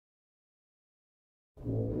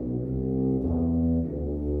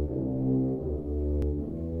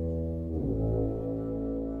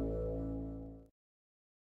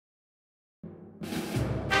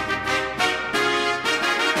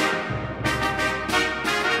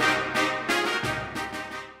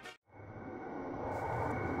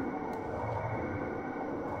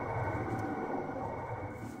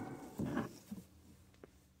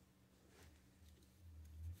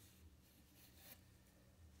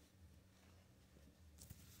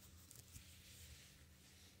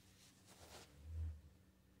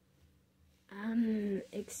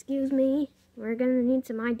Excuse me, we're gonna need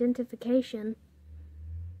some identification.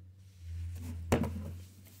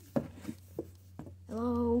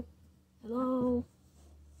 Hello? Hello?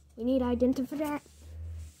 We need identification.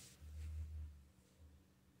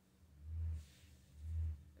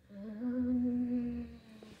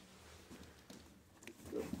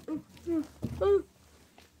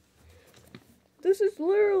 This is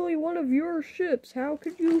literally one of your ships. How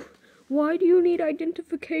could you... Why do you need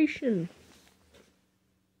identification?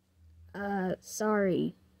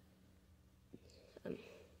 Sorry.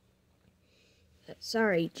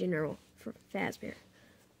 Sorry, General Fazbear.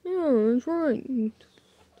 Yeah, that's right.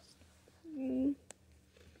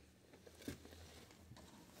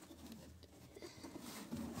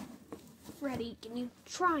 Freddy, can you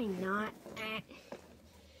try not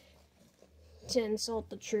to insult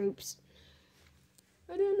the troops?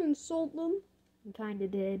 I didn't insult them. You kinda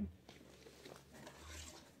did.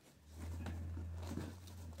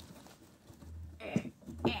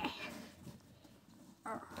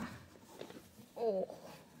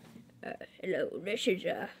 Hello, this is,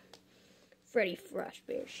 Freddy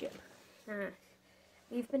Frostbear's ship.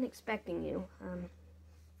 We've been expecting you.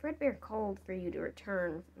 Fredbear called for you to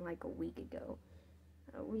return like a week ago.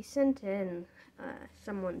 We sent in,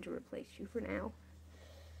 someone to replace you for now.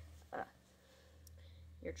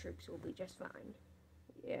 Your troops will be just fine.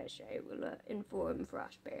 Yes, I will, inform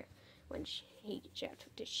Frostbear when he gets out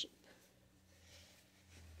of this ship.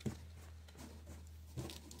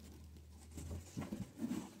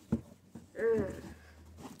 Man.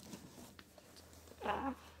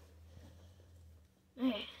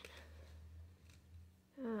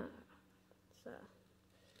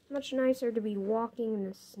 It's much nicer to be walking in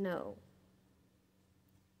the snow.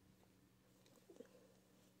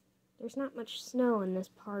 There's not much snow in this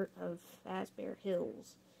part of Fazbear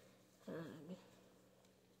Hills.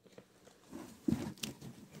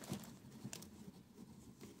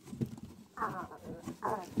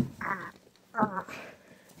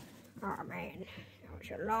 Oh man, that was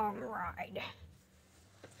a long ride.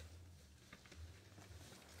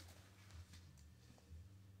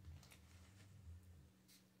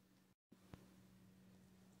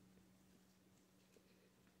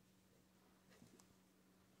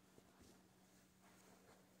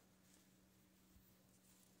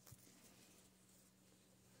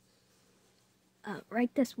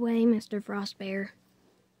 Right this way, Mr. Frostbear.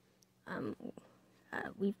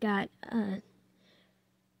 We've got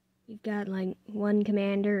like one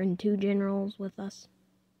commander and 2 generals with us.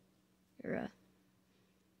 Or,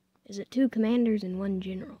 is it 2 commanders and 1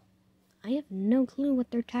 general? I have no clue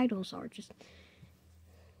what their titles are, just...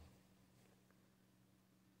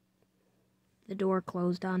 The door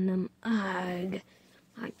closed on them. Ugh.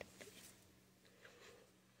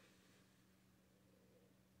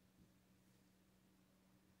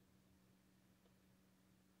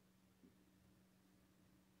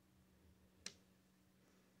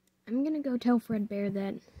 I'm gonna go tell Fredbear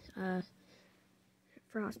that,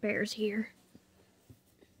 Frostbear's here.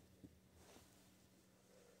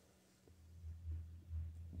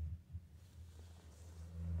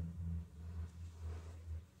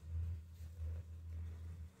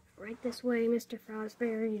 Right this way, Mr.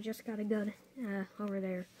 Frostbear. You just gotta go to, over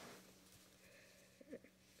there.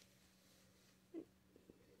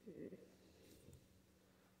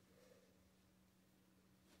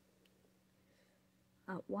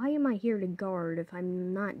 Why am I here to guard if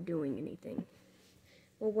I'm not doing anything?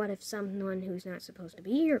 Well, what if someone who's not supposed to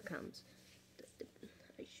be here comes?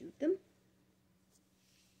 I shoot them?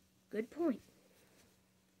 Good point.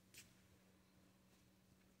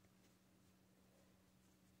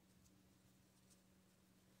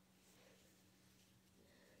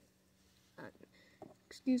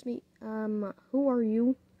 Excuse me, who are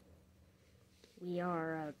you? We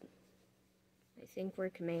are, I think we're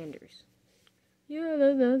commanders. Yeah,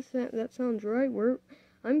 that sounds right.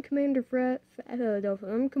 I'm Commander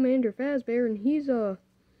I'm Commander Fazbear, and he's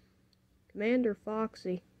Commander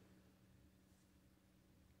Foxy.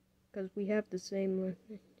 'Cause we have the same.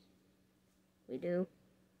 We do.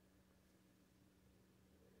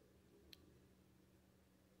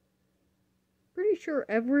 sure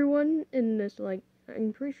everyone in this, like,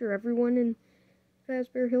 I'm pretty sure everyone in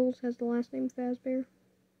Fazbear Hills has the last name Fazbear.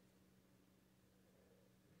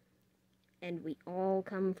 And we all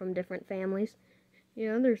come from different families.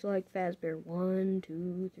 Yeah, there's like Fazbear 1,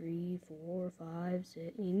 2, 3, 4, 5,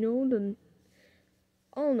 6. You know the.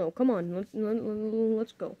 Oh no! Come on,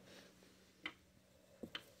 let's go.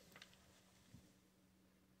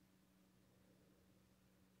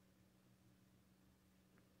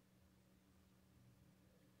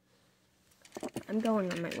 I'm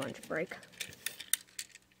going on my lunch break.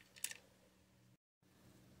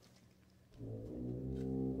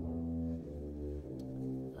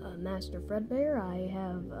 Master Fredbear, I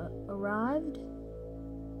have arrived.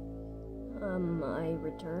 I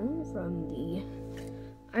return from the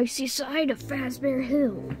icy side of Fazbear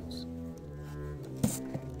Hills.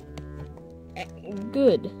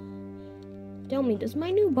 Good. Tell me, does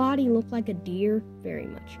my new body look like a deer? Very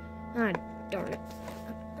much. Ah, darn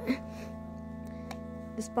it.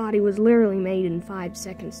 This body was literally made in 5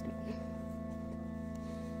 seconds.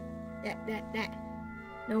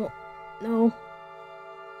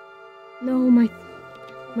 No,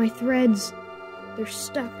 my threads, they're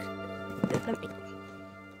stuck. Let me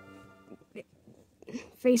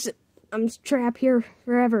face it, I'm trapped here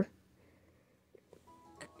forever.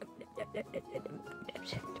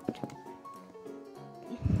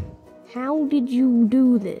 How did you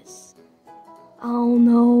do this? Oh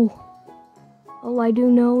no. All I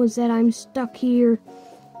do know is that I'm stuck here.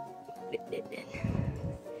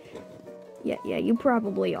 Yeah, you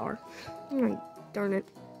probably are. Oh, darn it.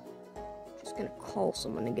 Just gonna call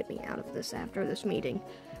someone to get me out of this after this meeting.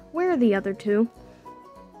 Where are the other two?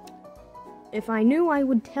 If I knew, I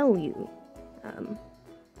would tell you.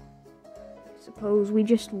 Suppose we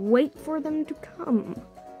just wait for them to come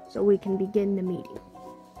so we can begin the meeting.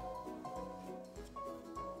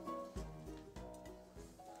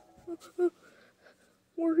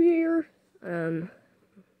 We're here.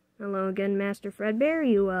 Hello again, Master Fredbear.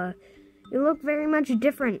 You look very much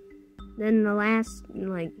different than the last,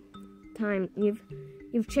 time.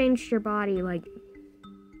 You've changed your body,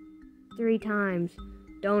 3 times.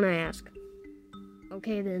 Don't ask.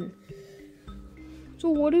 Okay, then. So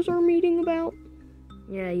what is our meeting about?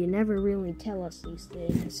 Yeah, you never really tell us these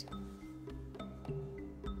things.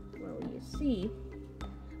 Well, you see,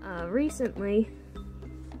 recently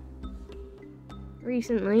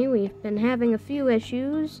we've been having a few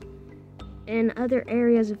issues in other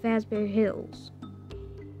areas of Fazbear Hills.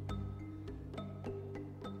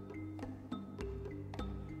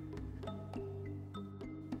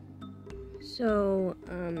 So,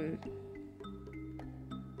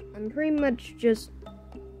 I'm pretty much just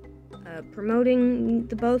promoting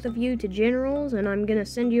the both of you to generals, and I'm gonna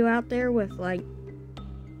send you out there with, a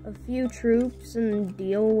few troops and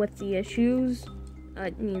deal with the issues.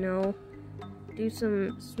 Do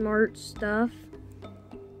some smart stuff.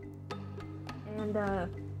 And,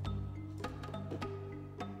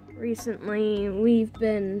 recently we've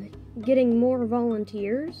been getting more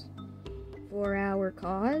volunteers for our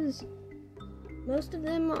cause. Most of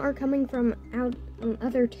them are coming from out in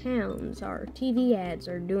other towns. Our TV ads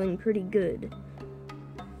are doing pretty good.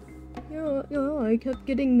 Yeah, I kept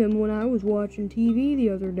getting them when I was watching TV the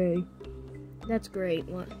other day. That's great.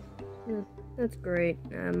 That's great.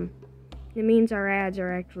 It means our ads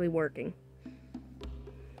are actually working.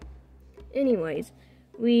 Anyways,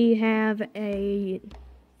 we have a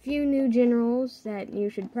few new generals that you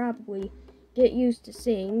should probably get used to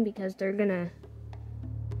seeing, because they're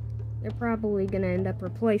probably gonna end up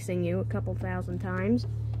replacing you a couple thousand times,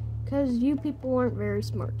 because you people aren't very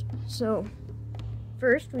smart. So,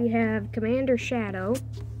 first we have Commander Shadow,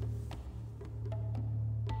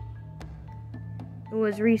 who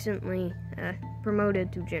was recently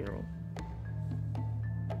promoted to general.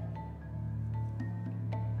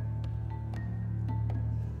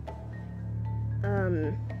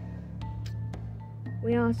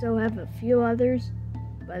 We also have a few others,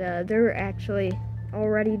 but they're actually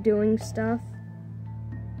already doing stuff.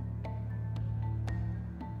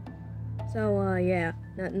 So, yeah,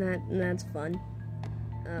 that's fun.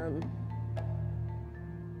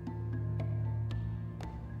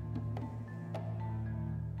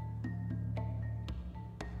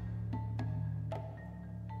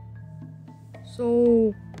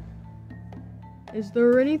 So, is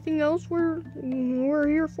there anything else we're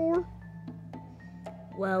here for?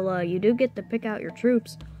 Well, you do get to pick out your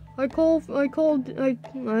troops. I call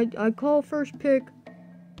first pick.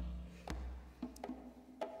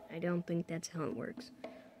 I don't think that's how it works.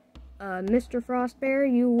 Mr. Frostbear,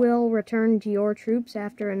 you will return to your troops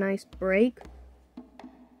after a nice break.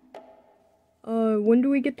 When do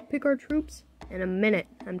we get to pick our troops? In a minute.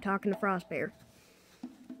 I'm talking to Fredbear.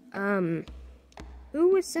 Who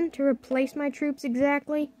was sent to replace my troops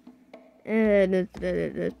exactly?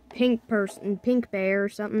 The pink person, Pink Bear or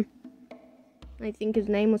something. I think his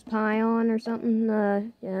name was Pion or something.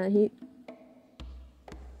 Yeah,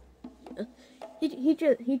 he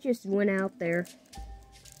just went out there.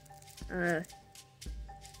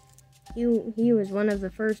 He was one of the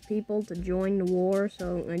first people to join the war,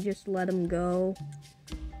 so I just let him go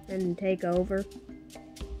and take over.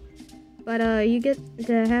 But, you get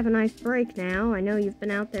to have a nice break now. I know you've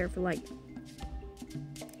been out there for, like,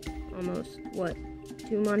 almost,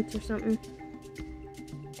 2 months or something?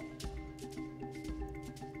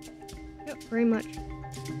 Yep, pretty much.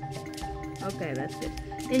 Okay, that's good.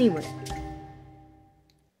 Anyway.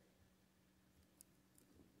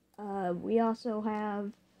 We also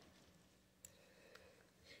have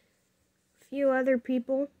a few other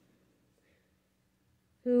people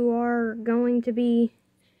who are going to be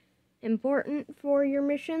important for your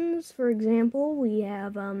missions. For example, we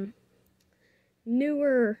have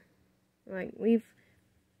newer, like we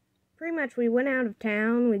went out of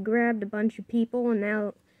town, we grabbed a bunch of people, and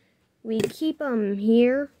now we keep them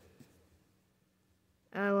here.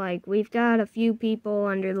 Like we've got a few people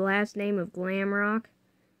under the last name of Glamrock.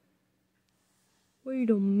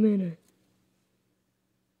 Wait a minute.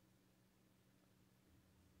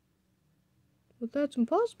 But that's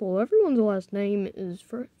impossible. Everyone's last name is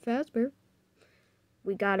Fazbear.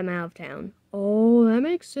 We got him out of town. Oh, that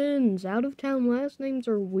makes sense. Out of town last names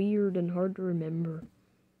are weird and hard to remember.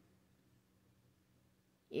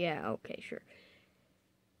 Yeah, okay, sure.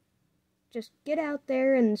 Just get out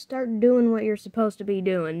there and start doing what you're supposed to be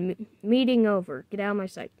doing. Meeting over. Get out of my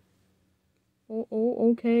sight. Oh,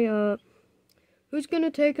 okay, who's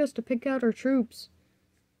gonna take us to pick out our troops?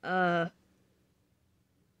 I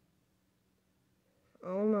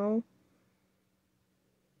don't know.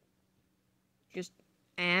 Just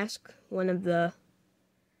ask one of the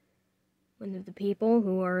people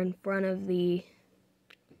who are in front of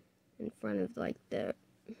like the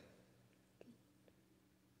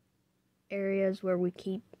areas where we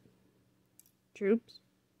keep troops.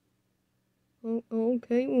 Oh,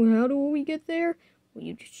 okay. Well, how do we get there? Well,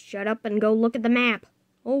 you just shut up and go look at the map.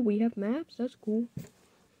 Oh, we have maps? That's cool.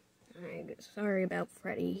 Sorry about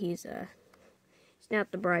Freddy. He's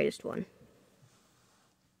not the brightest one.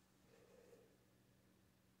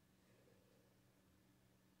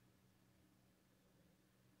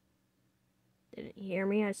 Didn't you hear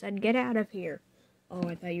me? I said get out of here. Oh,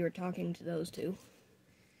 I thought you were talking to those two.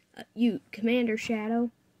 You, Commander Shadow.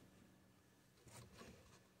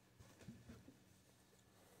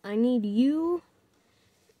 I need you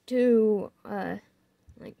to, I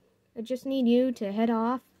just need you to head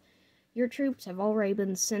off. Your troops have already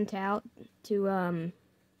been sent out to a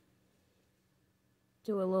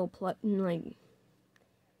little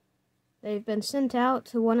they've been sent out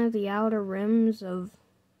to one of the outer rims of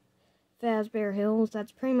Fazbear Hills.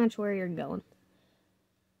 That's pretty much where you're going.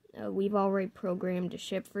 We've already programmed a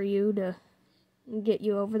ship for you to get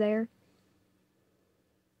you over there.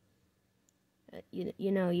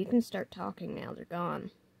 You know, you can start talking now they're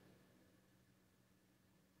gone.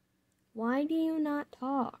 Why do you not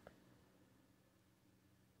talk?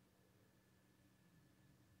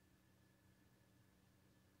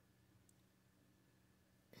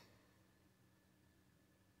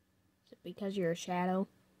 Is it because you're a shadow?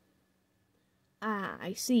 Ah,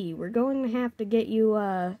 I see. We're going to have to get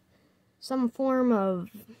you, some form of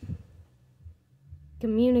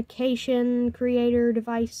communication creator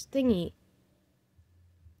device thingy.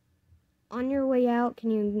 On your way out,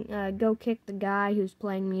 can you, go kick the guy who's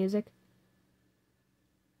playing music?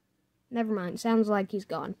 Never mind. Sounds like he's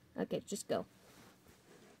gone. Okay, just go.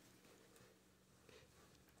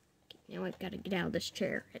 Now I've got to get out of this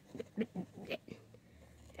chair.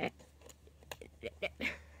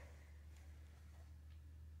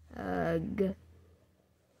 Ugh.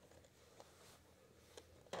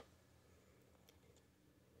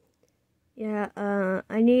 Yeah,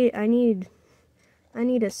 I need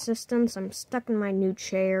assistance. I'm stuck in my new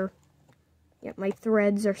chair. Yep, my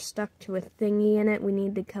threads are stuck to a thingy in it. We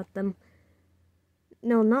need to cut them.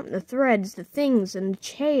 No, not the threads, the things in the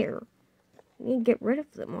chair. We need to get rid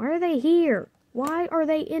of them. Why are they here? Why are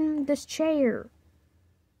they in this chair?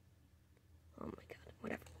 Oh my god,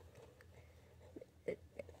 whatever.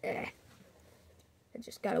 I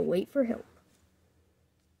just gotta wait for help.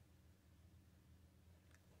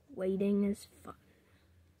 Waiting is fun.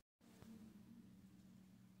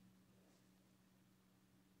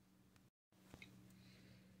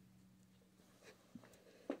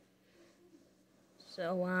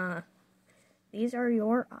 So, these are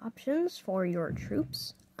your options for your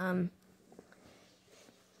troops.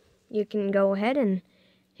 You can go ahead and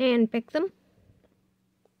hand pick them.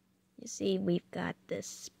 You see, we've got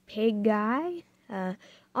this pig guy.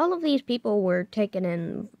 All of these people were taken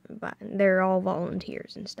in by, they're all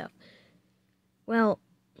volunteers and stuff. Well,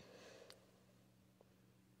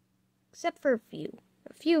 except for a few.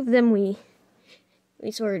 A few of them we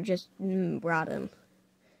sort of just brought in.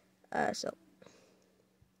 So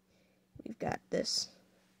we've got this.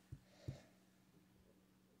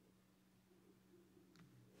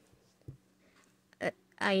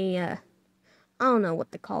 I don't know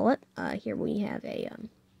what to call it. Here we have a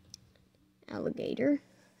alligator.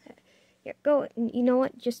 Here, go. You know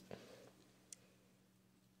what?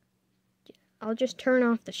 I'll just turn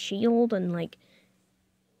off the shield and like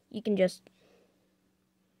you can just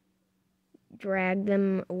drag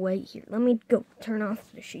them away. Here, let me go turn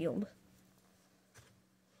off the shield.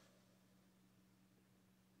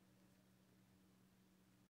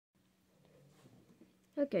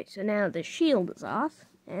 Okay, so now the shield is off,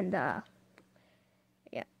 and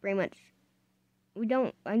yeah, pretty much. I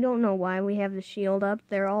don't know why we have the shield up.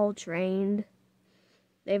 They're all trained.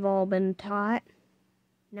 They've all been taught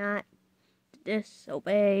not to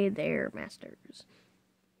disobey their masters.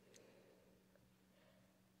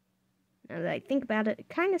 Now that I think about it, it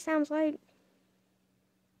kind of sounds like,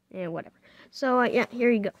 yeah, whatever. So yeah,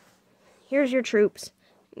 here you go. Here's your troops.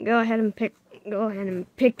 Go ahead and pick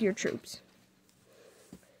your troops.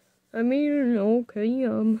 I mean, okay,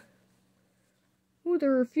 oh,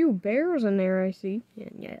 there are a few bears in there, I see.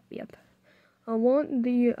 Yeah, yep. I want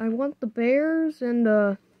the bears, and,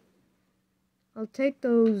 I'll take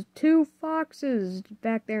those 2 foxes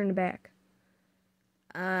back there in the back.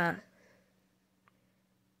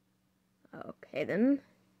 Okay then.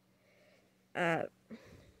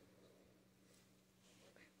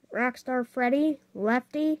 Rockstar Freddy,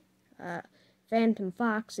 Lefty, Phantom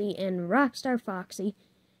Foxy, and Rockstar Foxy,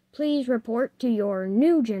 please report to your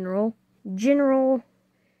new general, General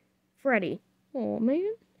Freddy. Oh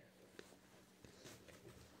man.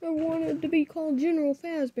 I wanted to be called General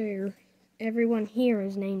Fazbear. Everyone here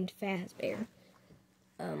is named Fazbear.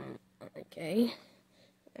 Okay.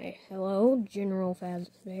 Hello, General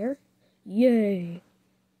Fazbear. Yay.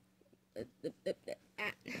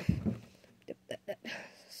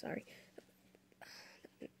 Sorry.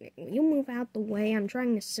 Will you move out the way? I'm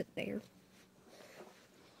trying to sit there.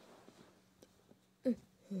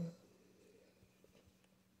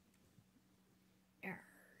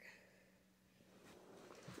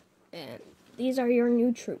 And these are your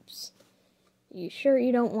new troops. You sure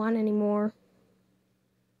you don't want any more?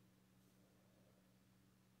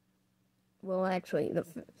 Well, actually, the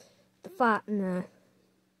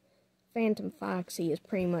Phantom Foxy is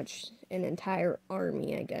pretty much an entire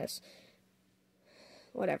army, I guess.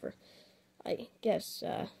 Whatever. I guess,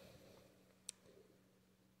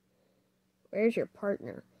 where's your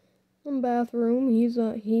partner? In the bathroom. He's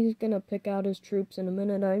gonna pick out his troops in a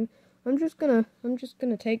minute. I'm just gonna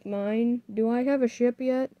take mine. Do I have a ship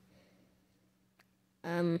yet?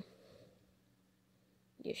 You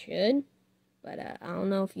should, but I don't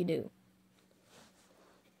know if you do.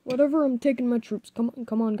 Whatever, I'm taking my troops. Come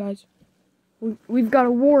on, guys. We've got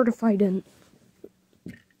a war to fight in.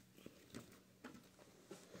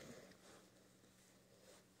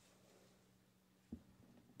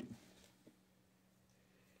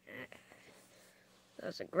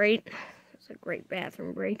 That's a great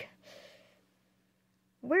bathroom break.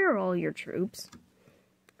 Where are all your troops?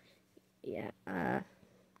 Yeah,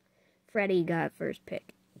 Freddy got first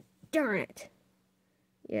pick. Darn it.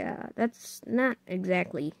 Yeah, that's not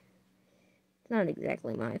exactly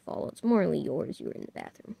my fault. It's morally yours. You were in the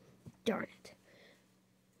bathroom. Darn it.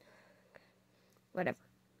 Whatever.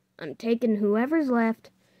 I'm taking whoever's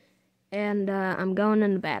left, and I'm going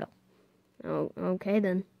into battle. Oh, okay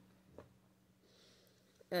then.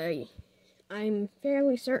 I'm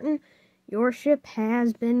fairly certain your ship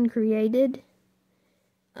has been created.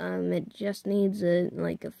 It just needs a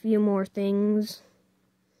few more things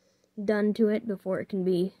done to it before it can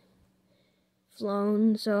be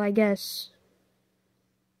flown. So I guess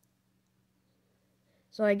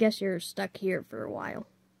you're stuck here for a while.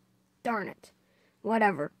 Darn it.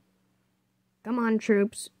 Whatever. Come on,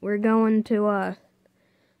 troops. We're going to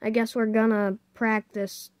I guess we're gonna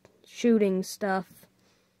practice shooting stuff.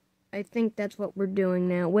 I think that's what we're doing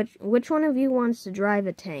now. Which one of you wants to drive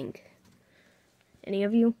a tank? Any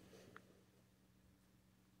of you?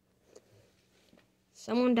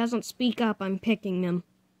 Someone doesn't speak up, I'm picking them.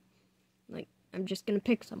 I'm just gonna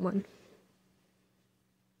pick someone.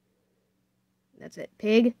 That's it.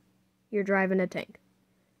 Pig, you're driving a tank.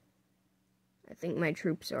 I think my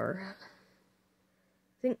troops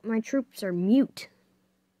are mute.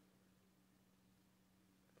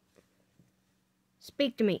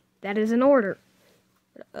 Speak to me. That is an order.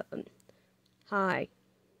 Hi.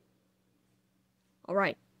 All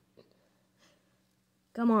right.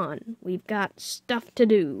 Come on. We've got stuff to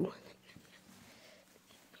do.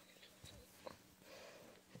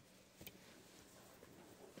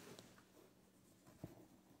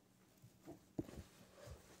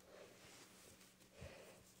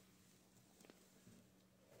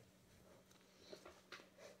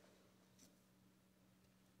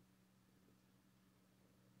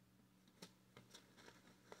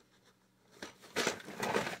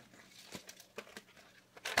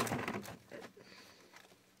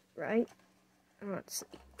 Right? Let's see.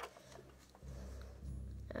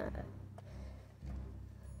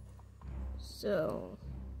 So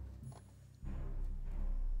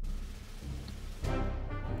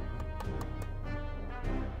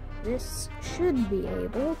this should be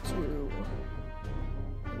able to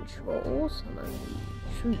control some of the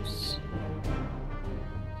troops.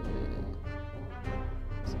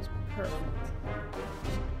 This is perfect.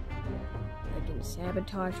 I can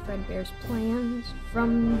sabotage Fredbear's plans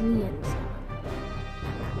from the inside.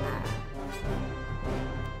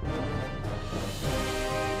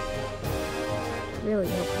 Really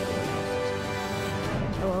hope no one else is.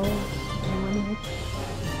 Hello? Anyone here?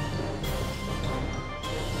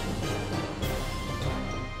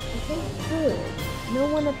 Okay, good. No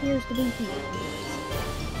one appears to be here.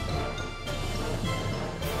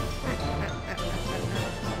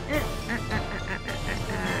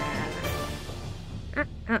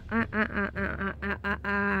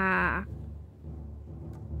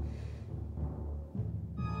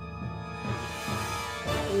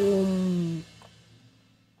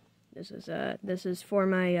 This is for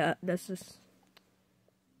my,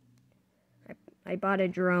 I bought a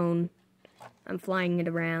drone. I'm flying it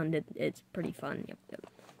around. It's pretty fun. Yep.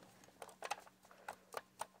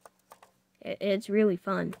 It's really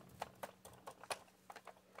fun.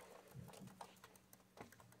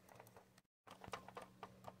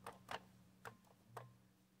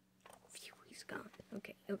 Phew, he's gone.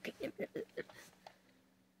 Okay.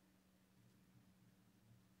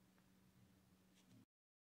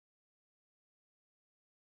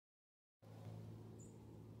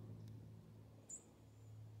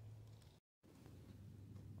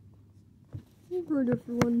 Alright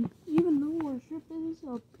everyone, even though our ship is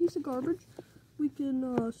a piece of garbage, we can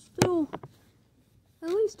still at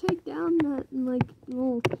least take down that like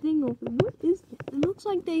little thing over. What is that? It looks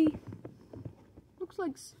like a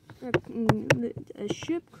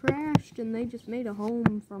ship crashed and they just made a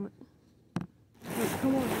home from it. Wait,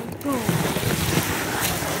 come on, let's go.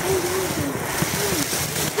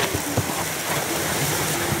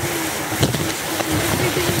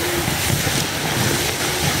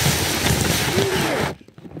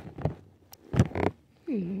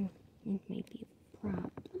 It may be a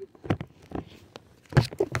problem.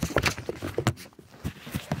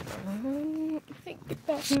 Think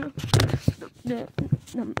about now.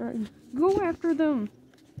 Go after them.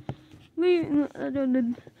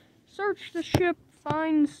 Search the ship,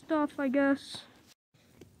 find stuff, I guess.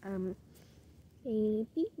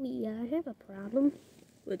 Maybe we have a problem.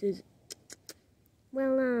 What is it?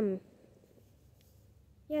 Well,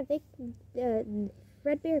 yeah,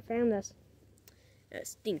 Fredbear found us.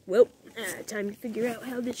 Stink. Well, time to figure out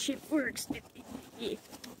how this ship works.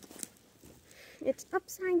 It's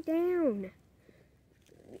upside down.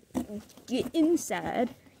 Get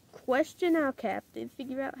inside, question our captain,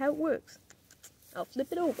 figure out how it works. I'll flip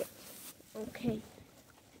it over. Okay.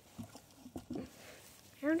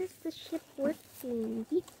 How does the ship work,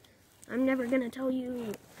 baby? I'm never gonna tell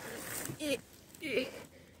you.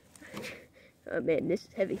 Oh man, this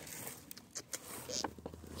is heavy.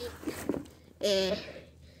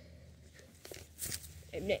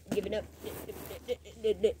 I'm not giving up.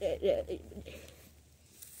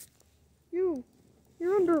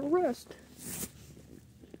 You're under arrest.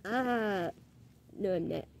 No, I'm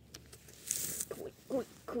not.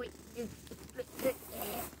 Quick. You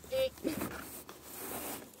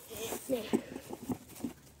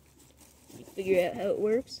figure out how it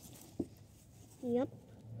works? Yep.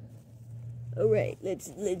 Alright, let's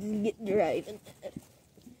get driving.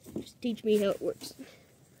 Just teach me how it works.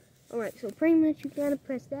 Alright, so pretty much you gotta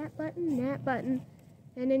press that button,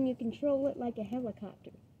 and then you control it like a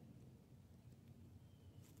helicopter.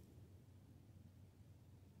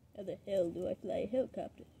 How the hell do I fly a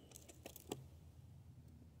helicopter?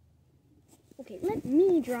 Okay, let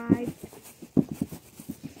me drive.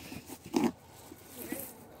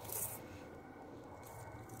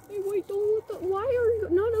 Hey, wait. Wait, don't let the... Why are you,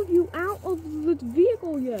 none of you out of the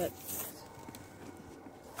vehicle yet?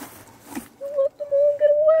 You let them all get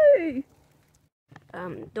away!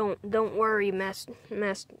 Don't worry,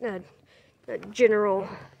 General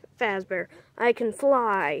Fazbear. I can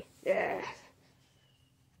fly. Yeah.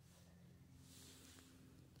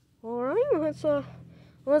 Alright,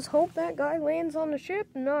 let's hope that guy lands on the ship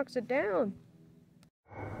and knocks it down.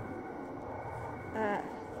 I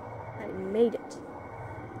made it.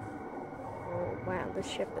 Oh, wow, the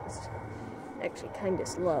ship is actually kind of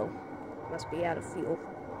slow. Must be out of fuel.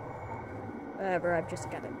 However, I've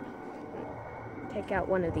just got to take out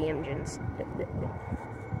one of the engines.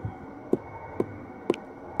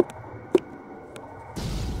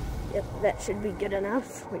 Yep, that should be good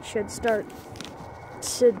enough. We should start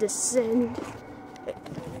to descend.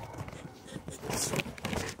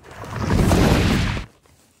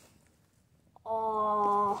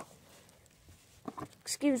 Oh,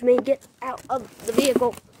 excuse me, get out of the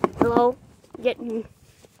vehicle. Hello? Get in.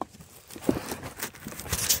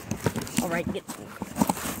 Alright, get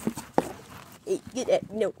it.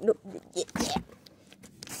 No, get.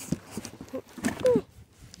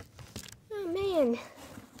 Oh man,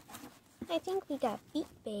 I think we got beat,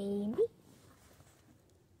 baby.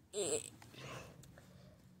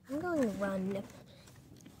 I'm going to run.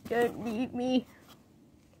 Don't beat me.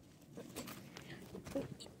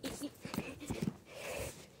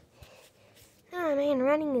 Oh man,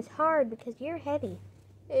 running is hard because you're heavy.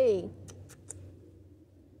 Hey.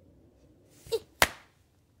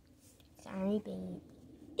 Sorry, babe.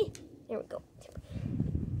 There we go.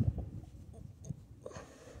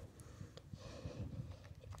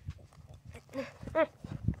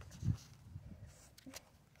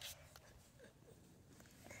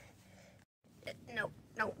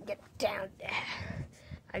 No, get down.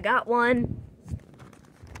 I got one.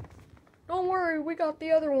 Don't worry, we got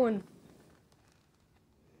the other one.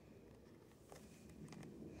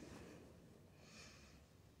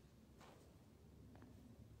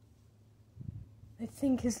 I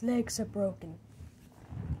think his legs are broken.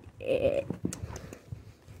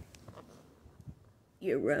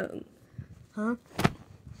 You're wrong. Huh?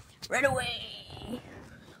 Right away.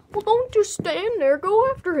 Well, don't just stand there.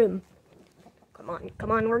 Go after him.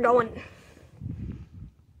 Come on, we're going.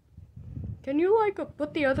 Can you, like,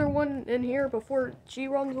 put the other one in here before she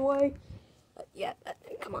runs away? Yeah,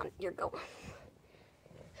 come on, you're going.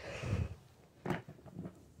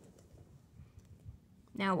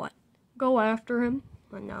 Now what? Go after him.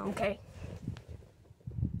 No, okay.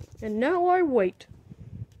 And now I wait.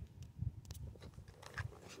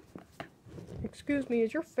 Excuse me,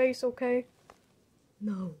 is your face okay?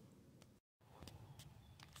 No.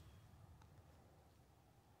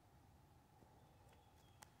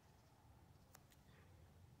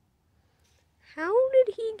 How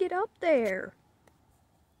did he get up there?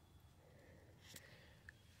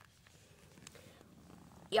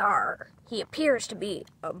 Yar, he appears to be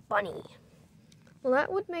a bunny. Well, that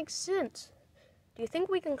would make sense. Do you think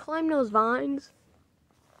we can climb those vines?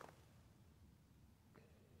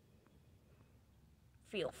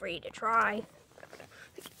 Feel free to try.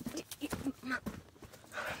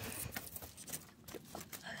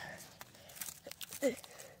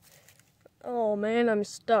 Oh man, I'm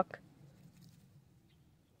stuck.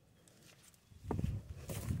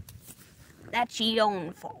 That's your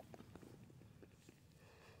own fault.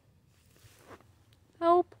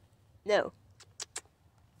 Help. No.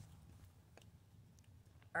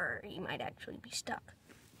 Or he might actually be stuck.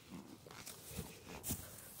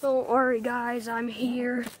 Don't worry, guys, I'm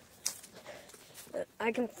here.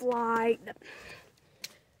 I can fly.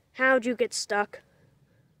 How'd you get stuck?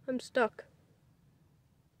 I'm stuck.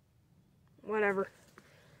 Whatever.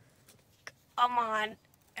 Come on.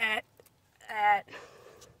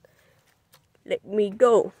 Let me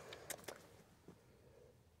go.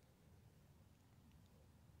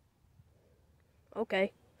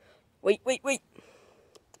 Okay. Wait. I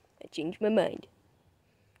changed my mind.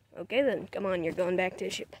 Okay then, come on, you're going back to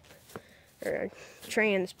the ship. Or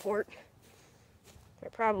transport.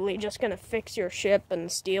 They're probably just gonna fix your ship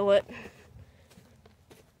and steal it.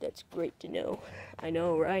 That's great to know. I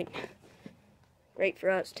know, right? Great for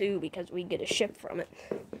us too, because we get a ship from it.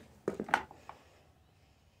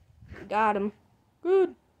 Got him.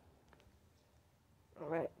 Good.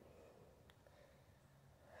 Alright.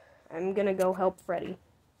 I'm gonna go help Freddy.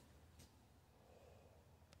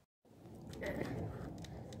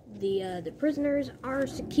 The prisoners are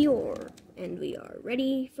secure, and we are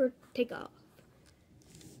ready for takeoff.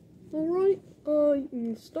 Alright,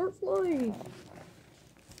 start flying.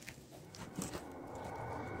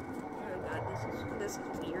 Oh god, this is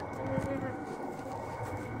weird.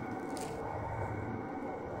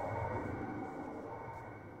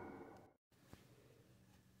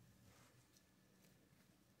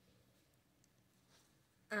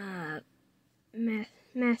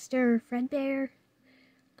 Master Fredbear.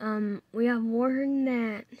 We have word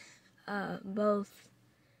that both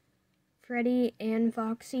Freddy and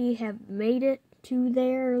Foxy have made it to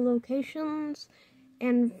their locations,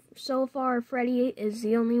 and so far Freddy is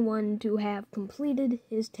the only one to have completed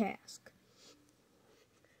his task.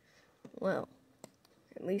 Well,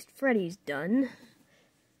 at least Freddy's done.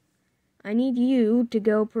 I need you to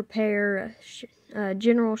go prepare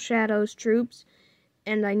General Shadow's troops,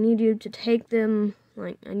 and I need you to take them,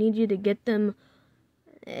 I need you to get them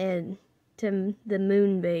to the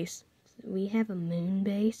moon base. We have a moon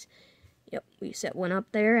base? Yep, we set one up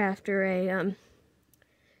there after a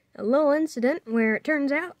little incident where it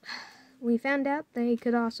turns out we found out they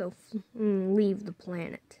could also leave the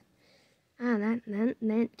planet.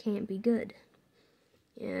 That can't be good.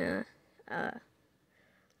 Yeah,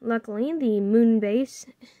 luckily the moon base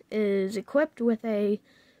is equipped with a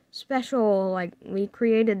special, we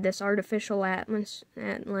created this artificial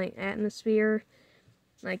atmosphere.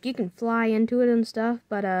 You can fly into it and stuff,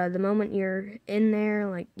 but the moment you're in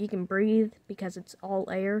there, you can breathe because it's all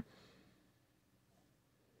air.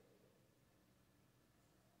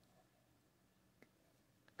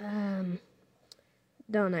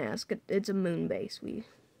 Don't ask. It's a moon base. We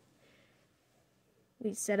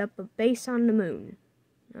set up a base on the moon.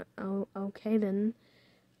 Okay then.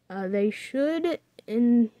 They should,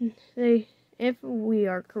 if we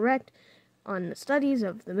are correct on the studies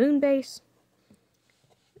of the moon base,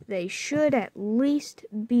 they should at least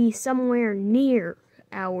be somewhere near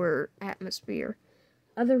our atmosphere.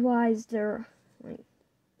 Otherwise,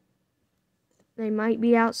 they might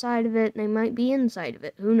be outside of it, they might be inside of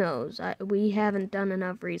it. Who knows? We haven't done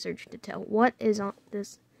enough research to tell. What is on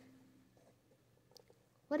this?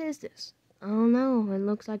 What is this? Oh no, it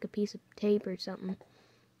looks like a piece of tape or something.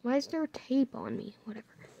 Why is there tape on me?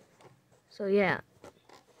 Whatever. So yeah.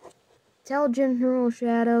 Tell General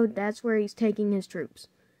Shadow that's where he's taking his troops.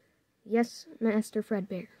 Yes, Master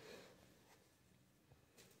Fredbear.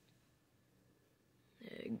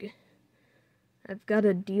 I've got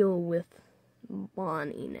to deal with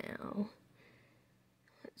Bonnie now.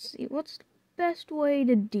 Let's see, what's the best way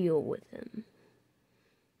to deal with him?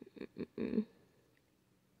 Looks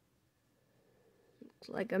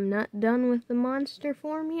like I'm not done with the monster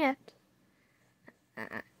form yet.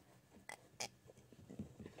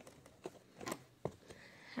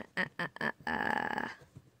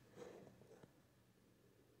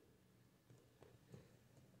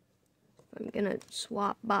 I'm gonna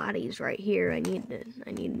swap bodies right here. I'm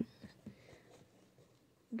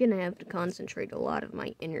gonna have to concentrate a lot of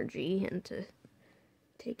my energy into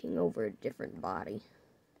taking over a different body.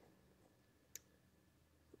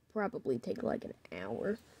 Probably take like an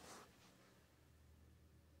hour.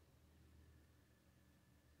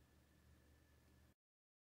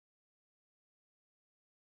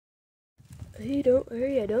 Hey, don't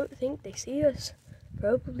worry, I don't think they see us.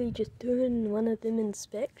 Probably just doing one of them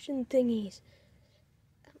inspection thingies.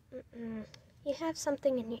 You have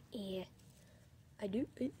something in your ear. I do.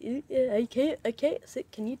 I can't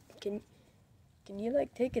sit. Can you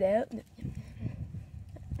like take it out?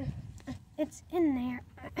 It's in there.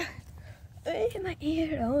 In my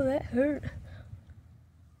ear. Oh, that hurt.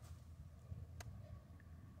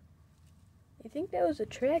 You think that was a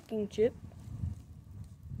tracking chip?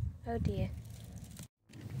 Oh dear.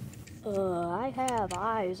 I have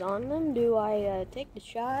eyes on them. Do I take the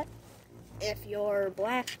shot? If your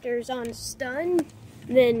blaster's on stun,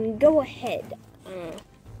 then go ahead.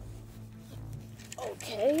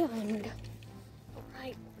 Okay, alright,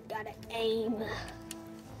 gotta aim.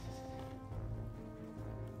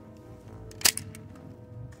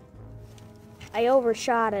 I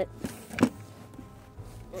overshot it.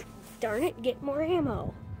 Darn it, get more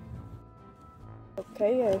ammo.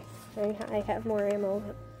 Okay, I have more ammo.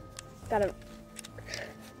 Gotta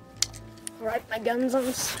write my guns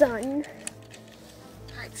on stun.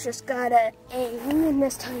 I just gotta aim, and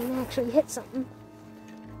this time actually hit something.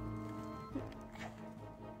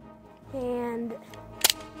 And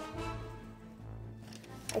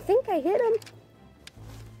I think I hit him.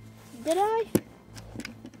 Did I?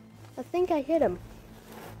 I think I hit him.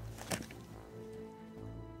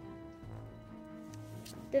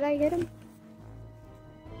 Did I hit him?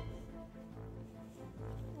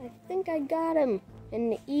 I think I got him in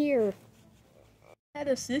the ear.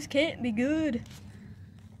 This can't be good.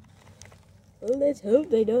 Well, let's hope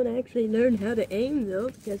they don't actually learn how to aim, though,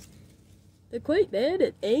 because they're quite bad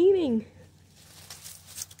at aiming.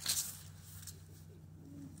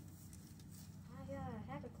 I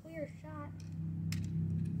have a clear shot.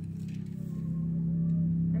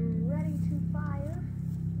 I'm ready to fire.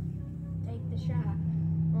 Take the shot.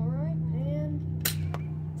 Alright, and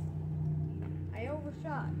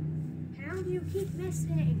Why do you keep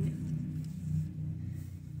missing?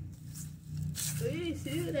 You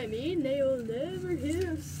see what I mean? They'll never hit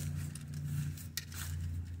us.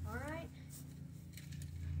 Alright.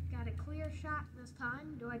 Got a clear shot this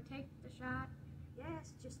time. Do I take the shot?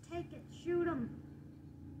 Yes, just take it. Shoot him.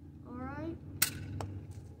 Alright.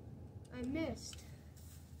 I missed.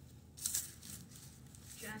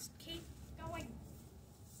 Just keep going.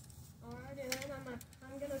 Alright, and then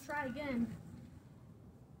I'm gonna try again.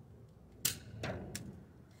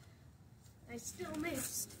 I still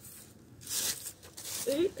missed.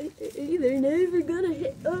 They're never gonna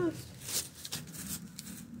hit us.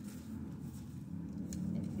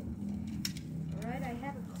 Alright, I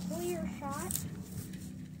have a clear shot.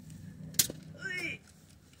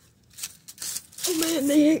 Oh man,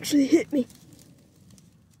 they actually hit me.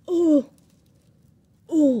 Oh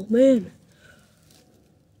man.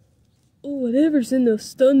 Oh, whatever's in those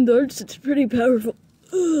stun darts, it's pretty powerful.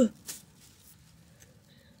 Ugh.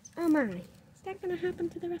 Oh my. Is that gonna happen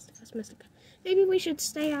to the rest of us, Mr. Maybe we should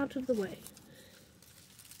stay out of the way.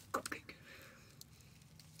 Cupcake.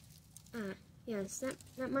 Yes,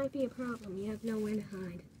 that might be a problem. You have nowhere to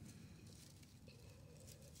hide.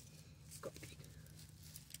 Cupcake.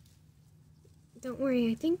 Don't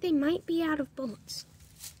worry, I think they might be out of bullets.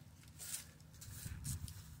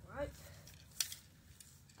 Right.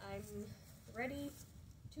 I'm ready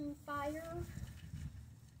to fire.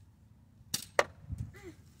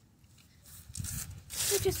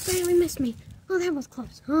 They just barely missed me. Oh, that was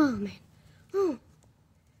close. Oh, man. Oh.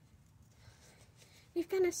 We've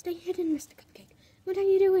got to stay hidden, Mr. Cupcake. What are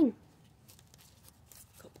you doing?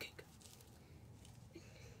 Cupcake.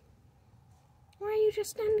 Why are you just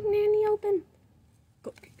standing there in the open?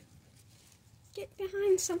 Cupcake. Get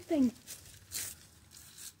behind something.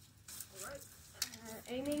 Alright.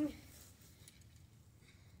 Aiming.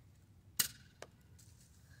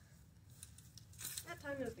 That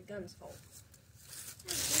time it was the gun's fault.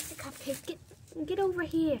 Hey, Mr. Cupcake, get over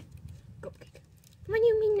here. Cupcake. What do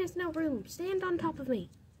you mean there's no room? Stand on top of me.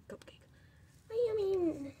 Cupcake. What do you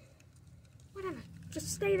mean? Whatever.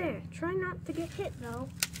 Just stay there. Try not to get hit, though.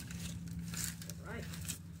 Alright.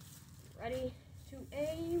 Ready to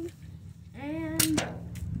aim. And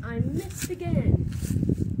I missed again.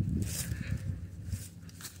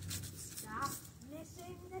 Stop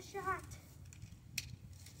missing the shot.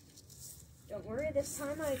 Don't worry, this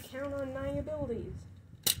time I count on my abilities.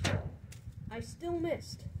 I still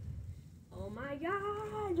missed. Oh my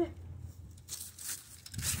god!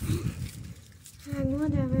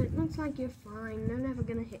 Whatever, it looks like you're fine. They're never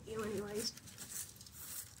gonna hit you anyways.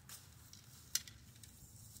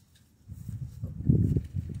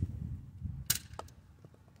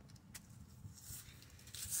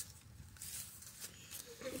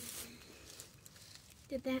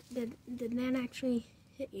 Did that actually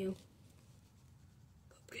hit you?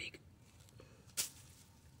 Cupcake.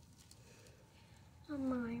 Oh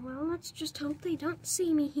my, well, let's just hope they don't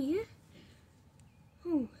see me here.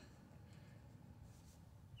 Ooh.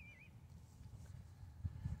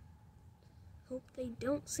 Hope they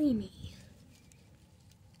don't see me.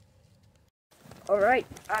 Alright,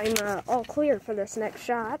 I'm all clear for this next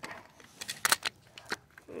shot.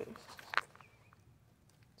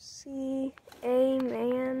 See, aim,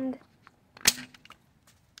 and...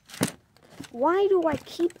 Why do I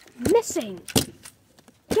keep missing?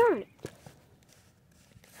 Darn it.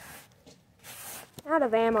 Out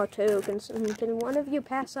of ammo, too. Can one of you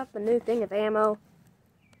pass up a new thing of ammo?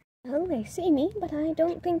 Well, they see me, but I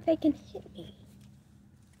don't think they can hit me.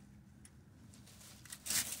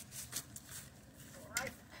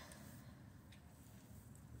 Alright.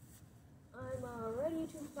 I'm ready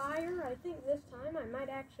to fire. I think this time I might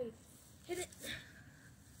actually hit it.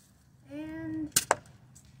 And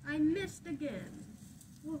I missed again.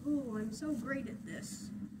 Woohoo, I'm so great at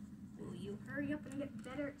this. Will you hurry up and get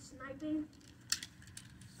better at sniping?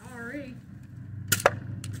 Sorry.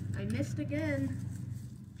 I missed again.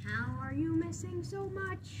 How are you missing so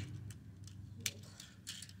much?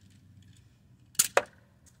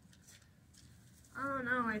 Oh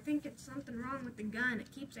no, I think it's something wrong with the gun.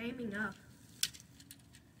 It keeps aiming up.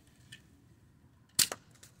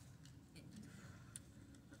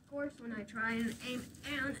 Of course, when I try and aim it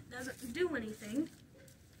down, it doesn't do anything.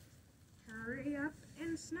 Hurry up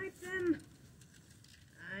and snipe them.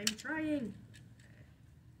 I'm trying.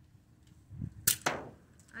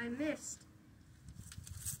 I missed.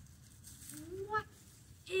 What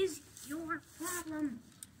is your problem?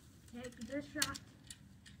 Take this shot.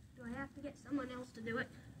 Do I have to get someone else to do it?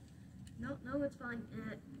 No, it's fine.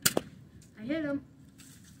 I hit him.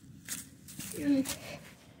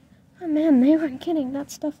 Oh man, they weren't kidding. That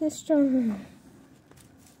stuff is strong.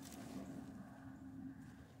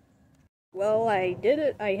 Well, I did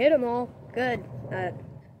it. I hit them all. Good.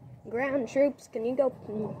 Ground troops, can you go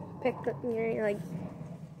pick up,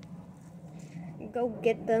 go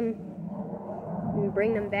get them and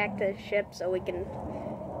bring them back to the ship so we can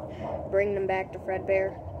bring them back to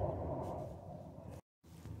Fredbear?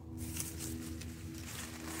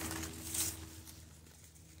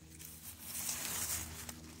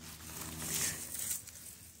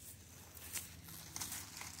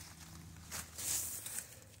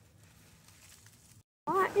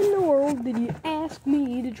 Why in the world did you ask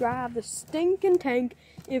me to drive the stinking tank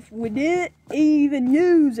if we didn't even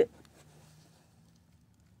use it?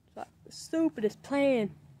 It's like the stupidest plan.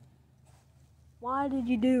 Why did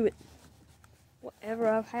you do it? Whatever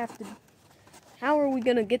I have to... How are we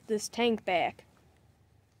gonna get this tank back?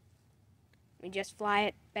 We just fly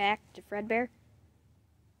it back to Fredbear?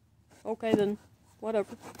 Okay then,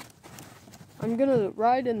 whatever. I'm gonna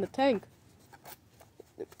ride in the tank.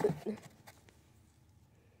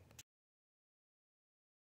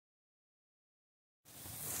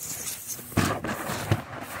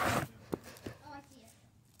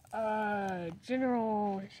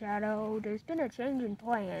 General Shadow, there's been a change in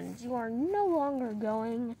plans. You are no longer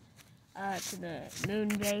going to the moon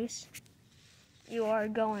base. You are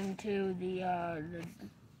going to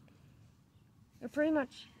you're pretty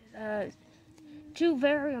much, two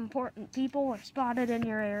very important people were spotted in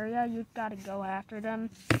your area. You've got to go after them.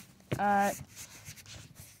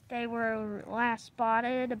 They were last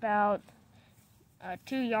spotted about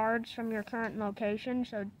 2 yards from your current location,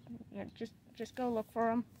 so yeah, just go look for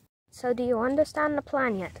them. So do you understand the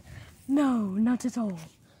plan yet? No, not at all.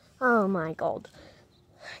 Oh my god.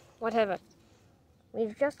 Whatever.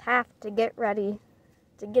 We just have to get ready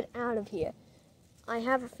to get out of here. I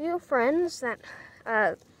have a few friends that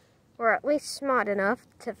were at least smart enough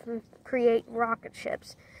to create rocket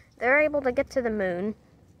ships. They're able to get to the moon.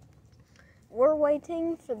 We're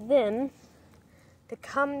waiting for them to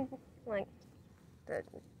come,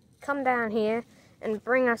 come down here and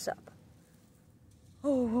bring us up.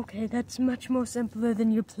 Oh, okay, that's much more simpler than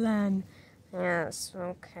your plan. Yes,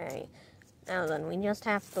 okay. Now then, we just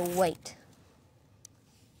have to wait.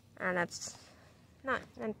 And that's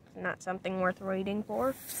not something worth waiting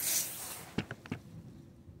for.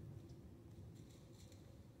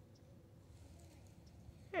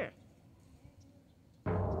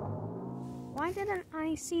 Why didn't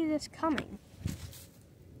I see this coming?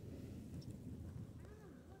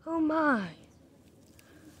 Oh my.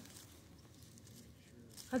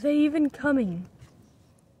 Are they even coming?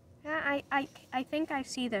 Yeah, I think I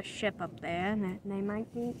see the ship up there, and they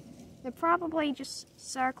might be... They're probably just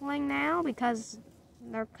circling now, because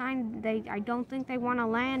they're I don't think they want to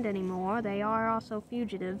land anymore. They are also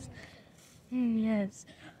fugitives. Yes.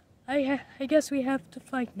 I guess we have to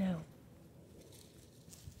fight now.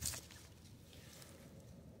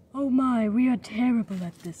 Oh my, we are terrible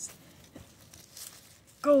at this.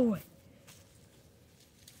 Go away.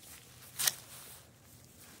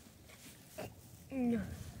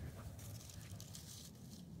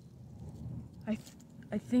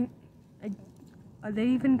 I think... Are they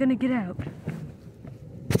even gonna get out?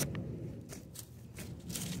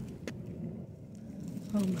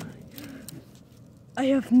 Oh my. I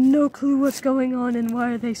have no clue what's going on and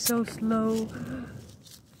why are they so slow.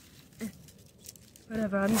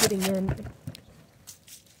 Whatever, I'm getting in.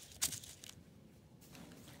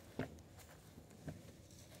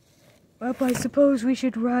 Well, I suppose we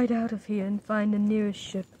should ride out of here and find the nearest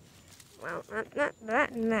ship. Well,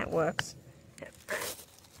 that works.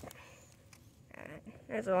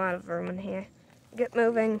 There's a lot of room in here. Get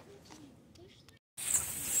moving.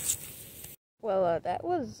 Well, that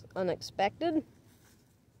was unexpected.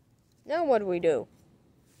 Now what do we do?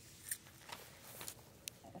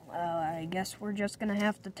 Well, I guess we're just gonna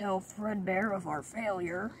have to tell Fredbear of our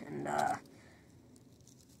failure, and,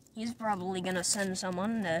 he's probably gonna send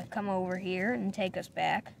someone to come over here and take us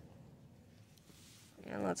back.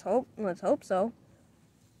 Yeah, let's hope so.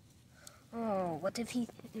 Oh, what if he,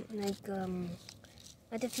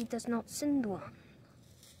 what if he does not send one?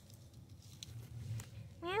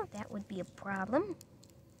 Well, that would be a problem.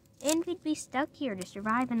 And we'd be stuck here to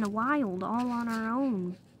survive in the wild all on our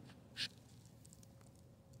own.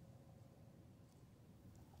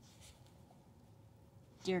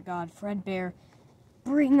 Dear God, Fredbear,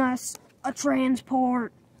 bring us a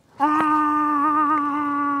transport. Ah!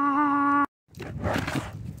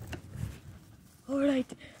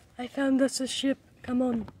 Alright, I found us a ship. Come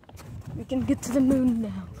on. We can get to the moon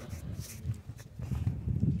now.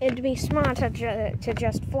 It'd be smart to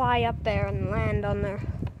just fly up there and land on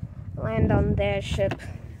their ship.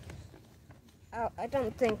 I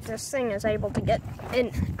don't think this thing is able to get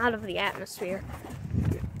out of the atmosphere.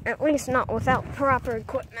 At least not without proper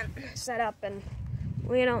equipment set up, and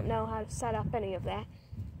we don't know how to set up any of that.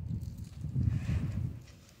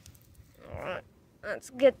 Alright, let's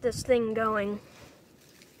get this thing going.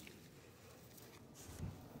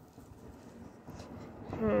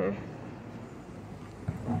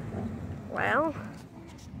 Well,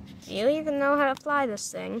 do you even know how to fly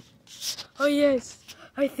this thing? Oh yes,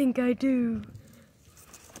 I think I do.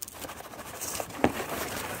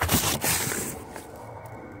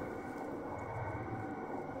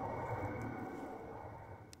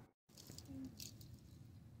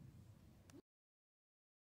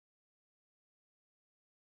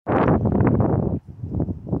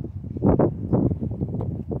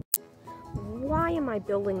 Why am I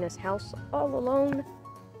building this house all alone?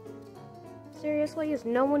 Seriously, is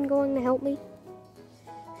no one going to help me?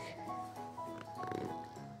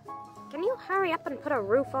 Can you hurry up and put a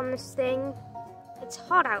roof on this thing? It's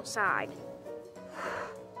hot outside.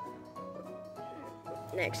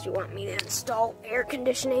 Next, you want me to install air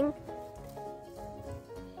conditioning?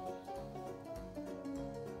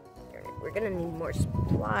 We're gonna need more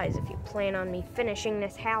supplies if you plan on me finishing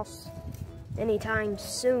this house anytime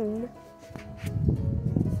soon.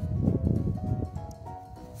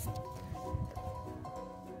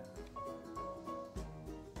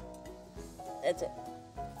 That's it.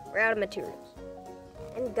 We're out of materials.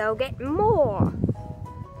 And go get more!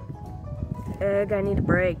 Egg, I need a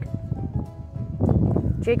break.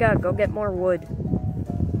 Chica, go get more wood.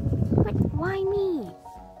 Wait, why me?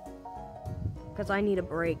 Because I need a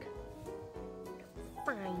break.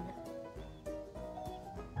 Fine.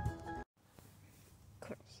 Of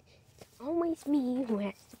course, it's always me who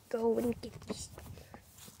has to go and get these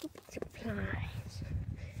stupid supplies.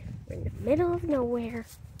 We're in the middle of nowhere.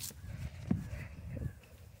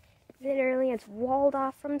 Literally, it's walled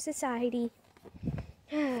off from society.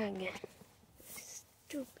 Stupid.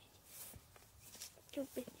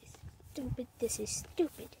 Stupid. Stupid. This is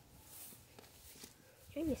stupid.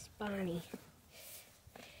 I miss Bonnie.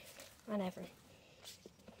 Whatever.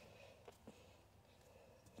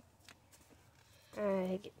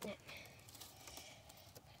 Get that.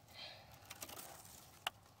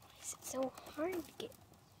 Why is it so hard to get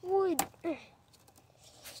wood?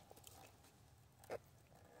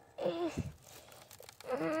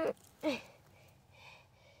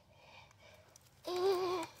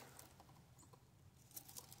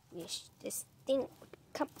 Wish this thing would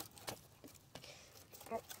come.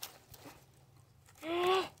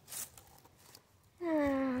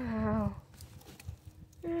 Oh.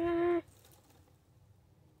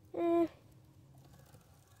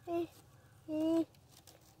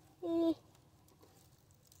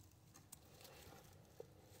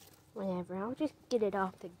 Whatever, I'll just get it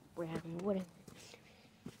off the ground, whatever.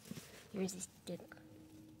 Here's a stick.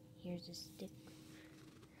 Here's a stick.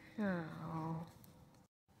 Oh.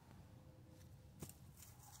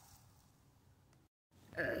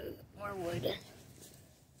 More wood.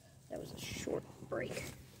 That was a short break.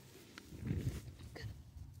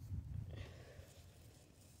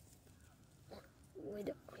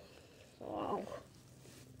 Wood. Oh.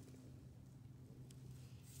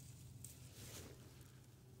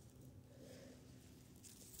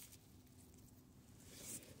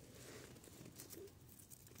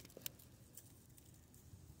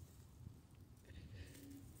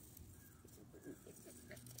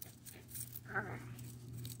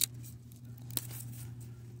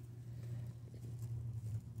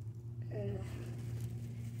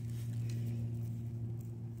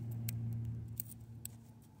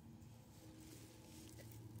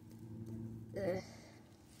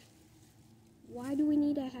 Why do we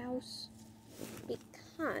need a house?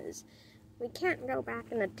 Because we can't go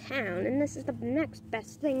back into town, and this is the next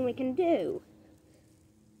best thing we can do.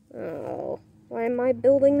 Oh, why am I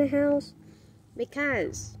building the house?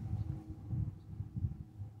 Because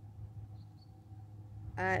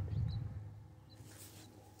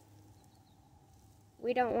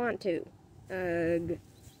we don't want to.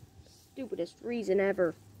 Stupidest reason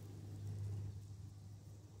ever.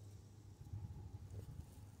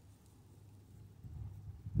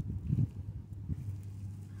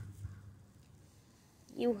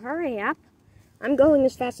 You hurry up. I'm going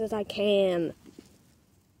as fast as I can.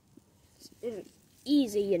 It's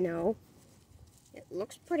easy, you know. It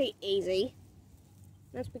looks pretty easy.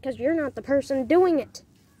 That's because you're not the person doing it.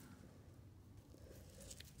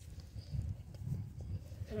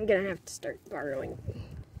 I'm gonna have to start borrowing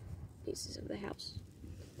pieces of the house.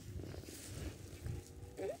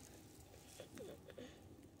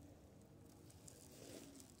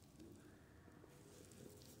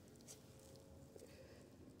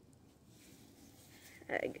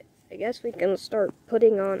 I guess we can start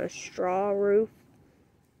putting on a straw roof.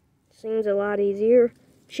 Seems a lot easier.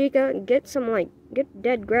 Chica, get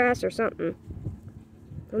dead grass or something.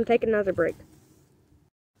 I'm taking another break.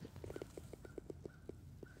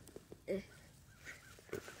 You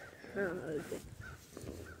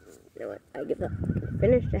know what? I give up.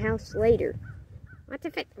 Finish the house later. What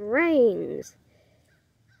if it rains?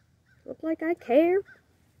 Look like I care.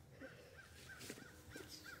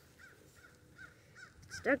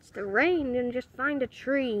 It starts to rain, and just find a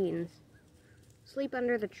tree and sleep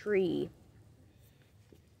under the tree.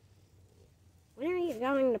 When are you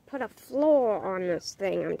going to put a floor on this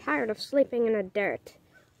thing? I'm tired of sleeping in the dirt.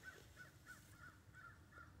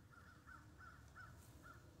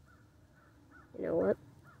 You know what?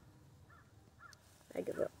 I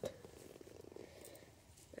give up.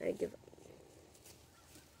 I give up.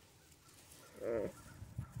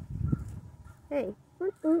 Hey,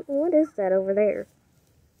 what is that over there?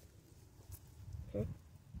 Huh?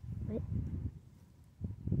 What?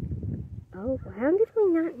 Oh, how did we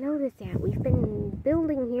not notice that? We've been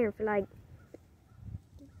building here for like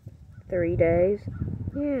 3 days.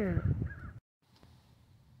 Yeah.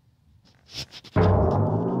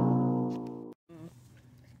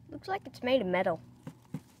 Looks like it's made of metal.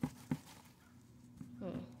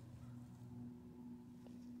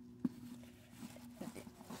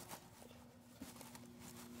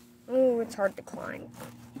 Oh, it's hard to climb.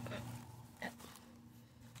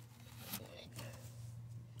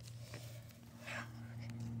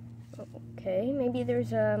 Okay, maybe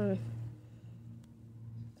there's there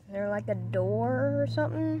like a door or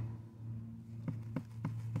something?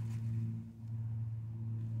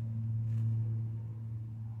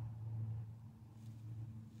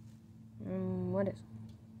 What is it?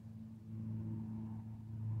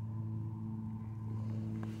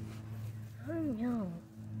 Oh no.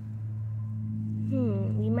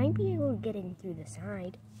 We might be able to get in through the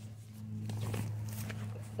side.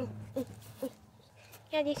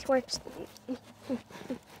 Yeah, this works.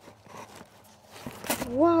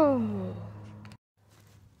 Whoa.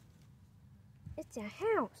 It's a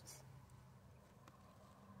house.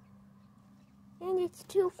 And it's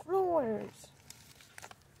 2 floors.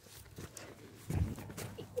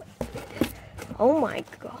 Oh my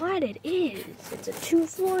god, it is. It's a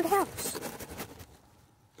 2-floored house.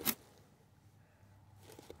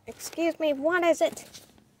 Excuse me, what is it?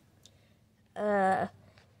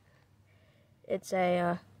 It's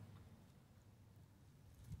a,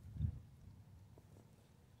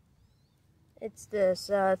 it's this,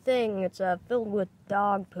 thing. It's, filled with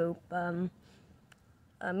dog poop.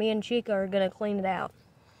 Me and Chica are gonna clean it out.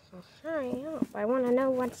 Hurry up, I wanna know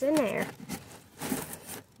what's in there.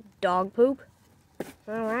 Dog poop?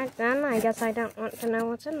 Alright then, I guess I don't want to know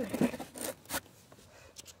what's in there.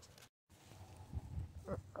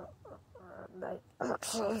 I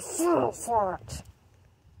actually fell for it.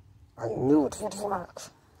 I knew it would work.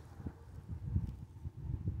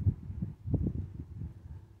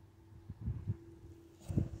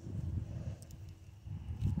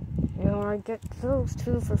 You know, I get those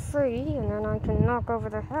 2 for free, and then I can knock over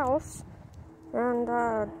the house and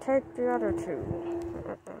take the other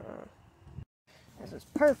 2. This is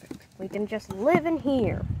perfect. We can just live in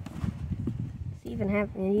here. It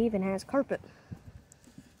even has carpet.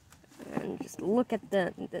 And just look at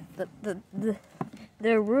the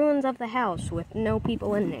ruins of the house with no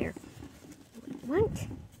people in there. What?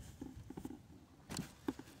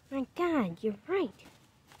 My God, you're right.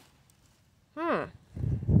 Huh.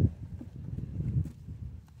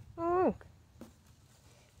 Oh, look.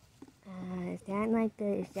 Is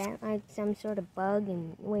that like some sort of bug?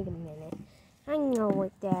 And wait a minute. I know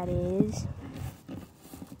what that is.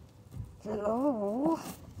 Hello?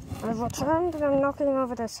 I've returned and I'm knocking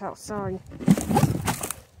over this house. Sorry.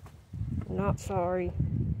 Not sorry.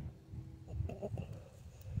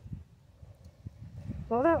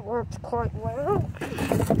 Well, that worked quite well.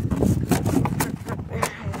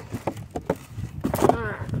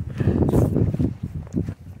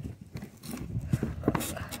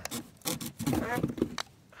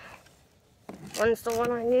 One's the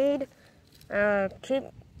one I need.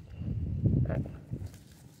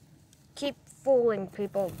 Keep fooling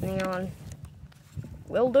people, Neon.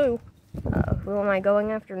 Will do. Who am I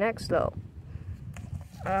going after next, though?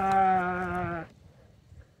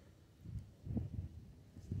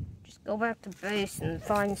 Just go back to base and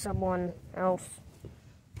find someone else.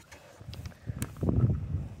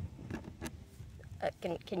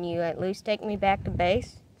 Can you at least take me back to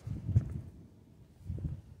base?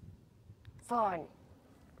 Fine.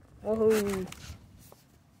 Woohoo.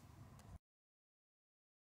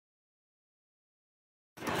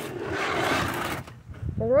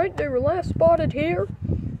 Alright, they were last spotted here.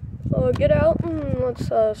 Get out and let's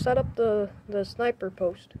set up the sniper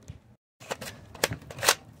post.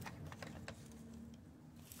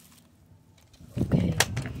 Okay,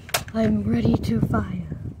 I'm ready to fire.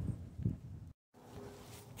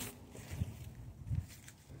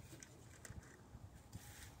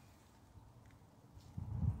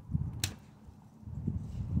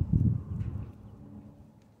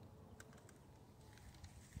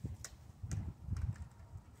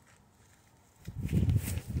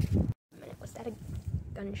 Was that a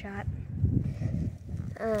gunshot?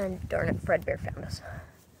 Darn it, Fredbear found us.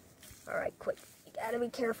 Alright, quick. You gotta be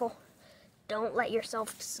careful. Don't let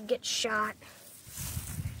yourself get shot.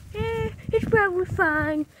 It's probably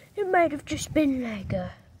fine. It might have just been like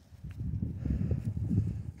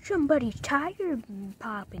somebody's tire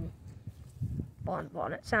popping. Bon,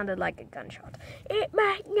 it sounded like a gunshot. It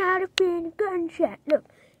might not have been a gunshot. Look,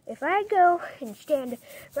 if I go and stand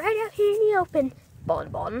right out here in the open,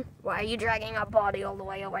 Bon, why are you dragging our body all the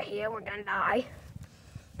way over here? We're gonna die.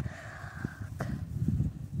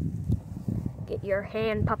 Get your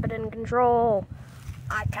hand puppet in control.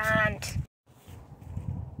 I can't.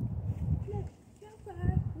 Look, so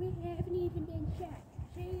far, we haven't even been shot.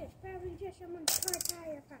 See, it's probably just someone's car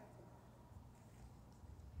tire popping.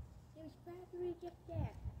 It was probably just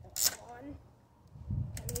that. Bon,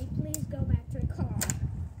 can we please go back to the car?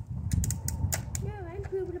 No, I'm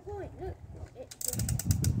proving a point. Look,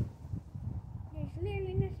 there's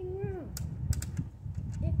literally nothing wrong.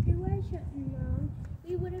 If there was something wrong,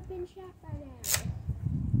 we would have been shot by now.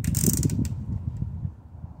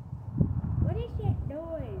 What is that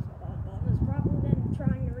noise? Bon is probably them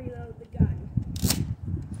trying to reload the gun.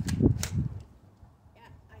 Yeah,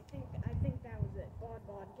 I think that was it.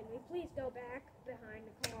 Bon, can we please go back behind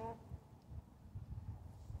the car?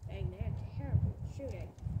 Dang, that's terrible shooting.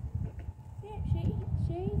 Yeah, see,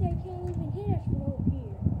 they can't even hit us from over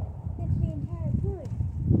here. That's the entire point.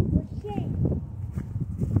 We're safe.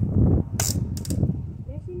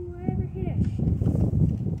 Nothing will ever hit us.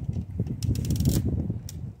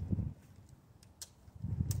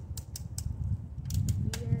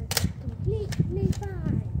 We are completely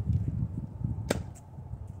fine.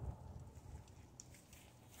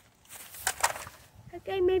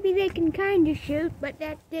 Okay, maybe they can kind of shoot, but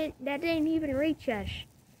that didn't even reach us.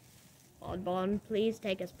 Bon, please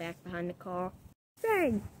take us back behind the car.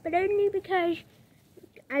 Fine, but only because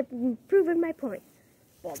I've proven my point.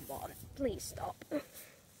 Bon, please stop.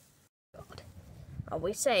 God. Are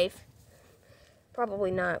we safe? Probably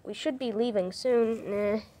not. We should be leaving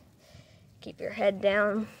soon. Keep your head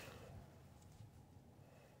down.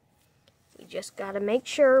 We just gotta make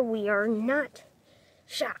sure we are not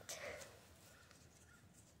shot.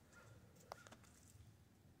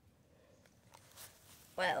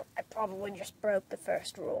 Well, I probably just broke the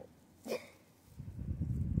first rule.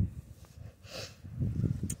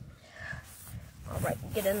 Alright,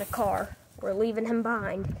 get in the car. We're leaving him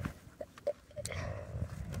behind.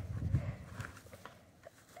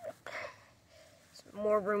 Some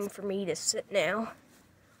more room for me to sit now.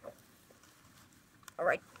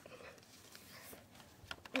 Alright.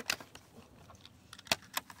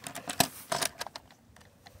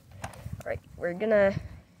 Alright, we're gonna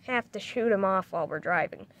have to shoot him off while we're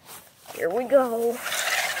driving. Here we go.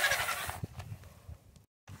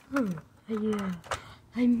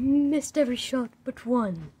 I missed every shot but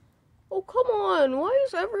one. Oh, come on. Why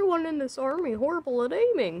is everyone in this army horrible at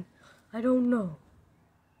aiming? I don't know.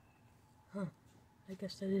 I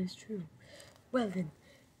guess that is true. Well then,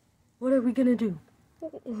 what are we gonna do?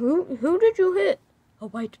 Who did you hit? A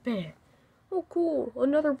white bear. Oh, cool.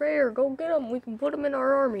 Another bear. Go get him. We can put him in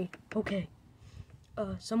our army. Okay.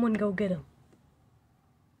 Someone go get him.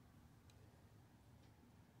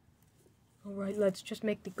 Alright, let's just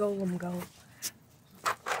make the golem go.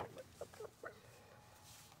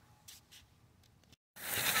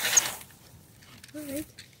 Alright.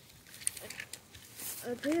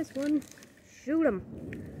 There's one. Shoot him.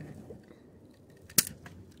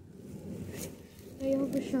 I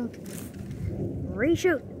overshot.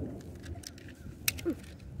 Reshoot.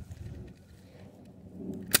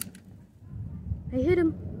 I hit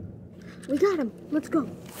him. We got him. Let's go.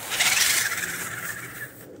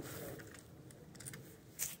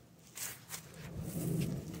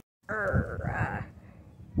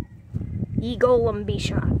 Ye golem be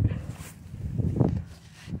shot.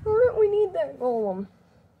 Why don't we need that golem?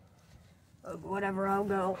 Whatever, I'll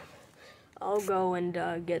go. I'll go and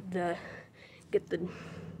get the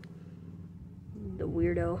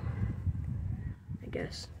weirdo, I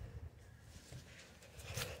guess.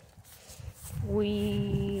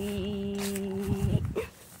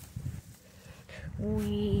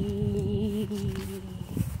 Wee.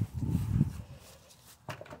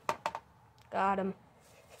 Got him.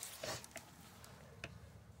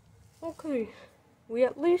 Okay, we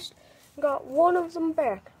at least got one of them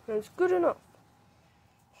back. That's good enough.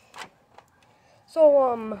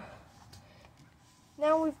 So,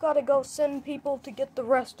 now we've got to go send people to get the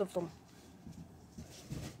rest of them.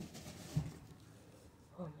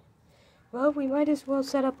 Well, we might as well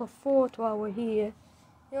set up a fort while we're here.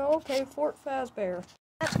 Yeah, okay, Fort Fazbear.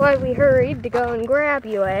 That's why we hurried to go and grab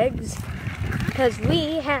you eggs. Because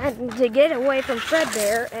we had to get away from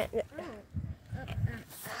Fredbear.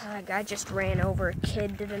 And, I just ran over a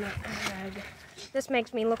kid, didn't I? This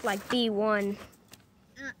makes me look like B1.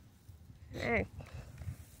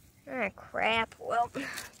 Crap. Well,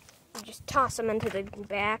 just toss him into the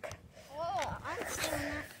back. Oh, I'm stealing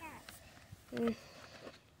that cat.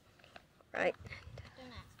 Right.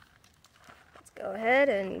 Let's go ahead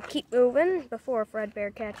and keep moving before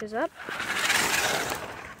Fredbear catches up.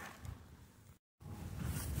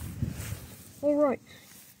 Alright,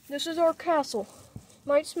 this is our castle.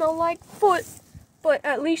 Might smell like foot, but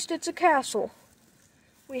at least it's a castle.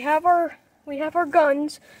 We have our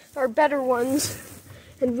guns, our better ones,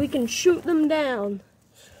 and we can shoot them down.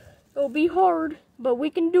 It'll be hard, but we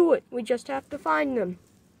can do it. We just have to find them.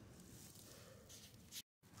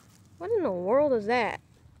 What in the world is that?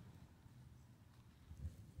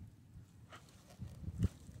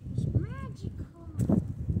 It's magical.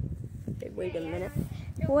 Hey, wait a minute.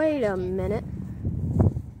 Wait a minute.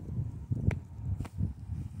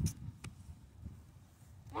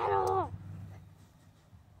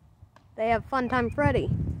 They have Funtime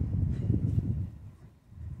Freddy.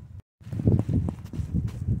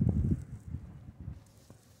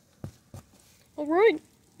 Alright,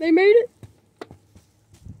 they made it.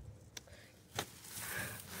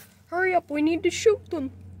 Hurry up, we need to shoot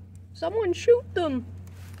them. Someone shoot them.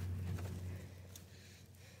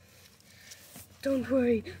 Don't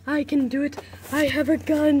worry, I can do it. I have a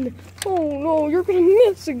gun. Oh no, you're gonna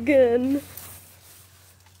miss again.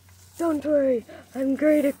 Don't worry, I'm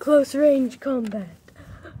great at close range combat.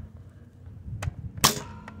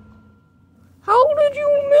 How did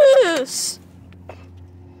you miss?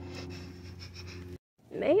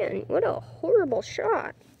 Man, what a horrible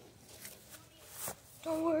shot.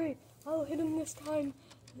 Don't worry, I'll hit him this time.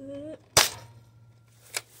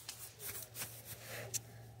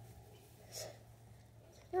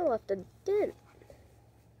 I left a dent.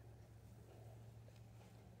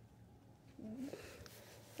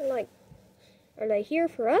 Like, are they here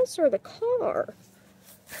for us or the car?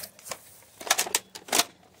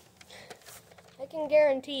 I can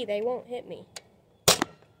guarantee they won't hit me.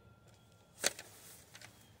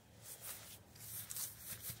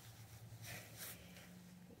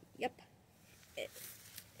 Yep. It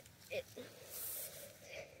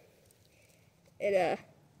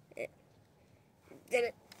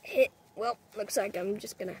didn't hit. Well, looks like I'm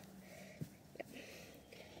just gonna...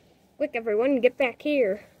 Quick, everyone, get back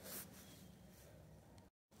here.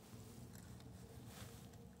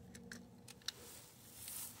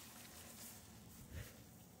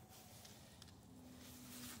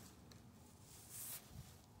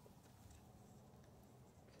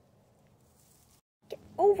 Get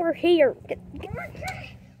over here.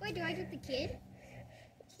 Wait, do I get the kid?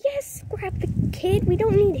 Yes, grab the kid. We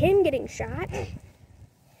don't need him getting shot.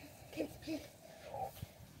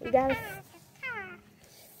 We gotta...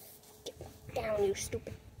 Get down, you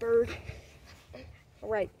stupid bird.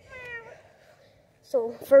 Alright.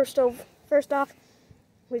 So, first off,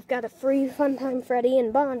 we've got to free Funtime Freddy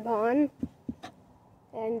and Bon Bon.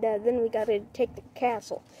 And then we gotta take the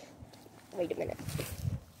castle. Wait a minute.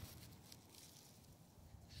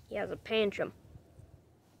 He has a tantrum.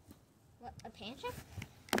 What, a tantrum?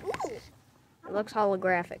 Ooh! It looks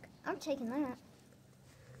holographic. I'm taking that.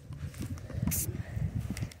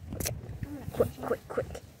 Quick.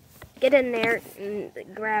 Get in there and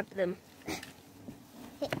grab them.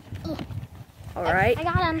 Alright. I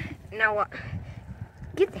got him. Now what?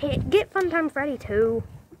 Get Funtime Freddy too.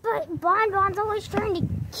 But Bon Bon's always trying to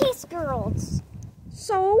kiss girls.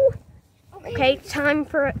 So? Okay, time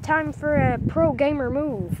for a pro gamer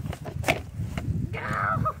move.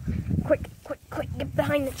 Quick, get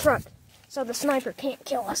behind the truck so the sniper can't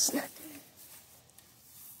kill us.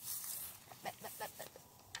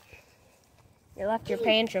 You left your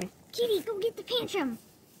tantrum. Kitty, go get the tantrum.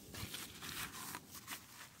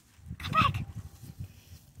 Come back.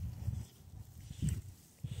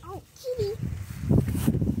 Oh, Kitty.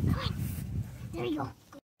 Come on. There you go.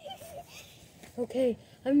 Okay,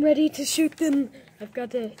 I'm ready to shoot them. I've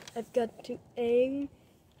got to aim.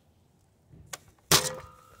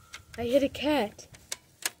 I hit a cat.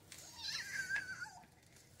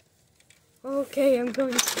 Okay, I'm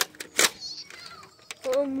going to...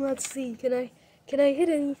 let's see. Can I hit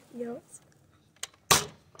anything else?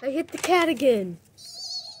 I hit the cat again.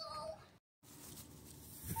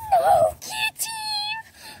 No, kitty!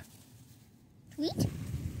 Tweet?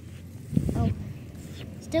 Oh,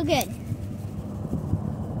 still good.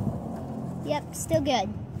 Yep, still good.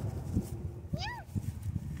 Yeah.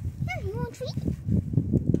 Here, you want a treat?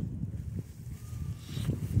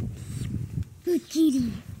 Good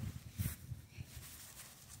kitty.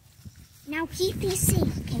 Now keep these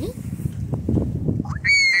safe, okay?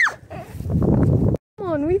 Come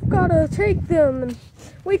on, we've got to take them, and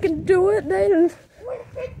we can do it.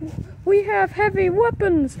 We have heavy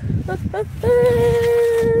weapons.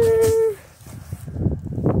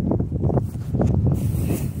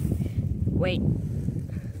 Wait.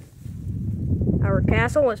 Our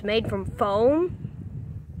castle was made from foam?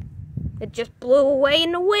 It just blew away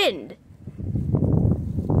in the wind.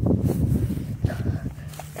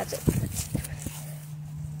 That's it.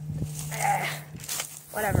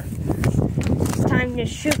 Whatever. It's time to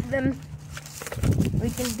shoot them. We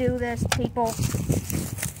can do this, people.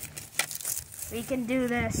 We can do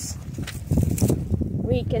this.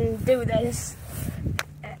 We can do this.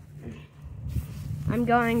 I'm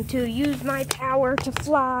going to use my power to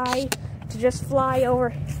fly, to just fly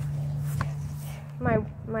over. My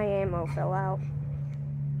ammo fell out.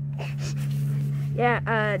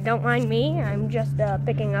 Yeah, don't mind me. I'm just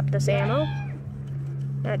picking up this ammo.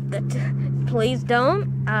 Please don't.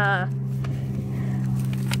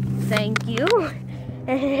 Thank you. Oh,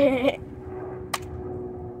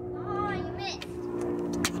 you missed.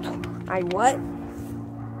 I what?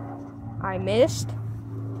 I missed?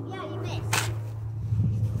 Yeah, you missed.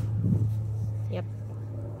 Yep.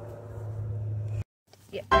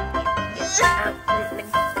 Yep.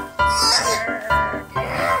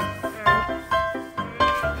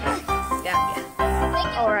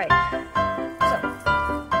 Alright. So,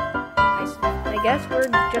 I guess we're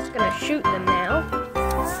just gonna shoot them now.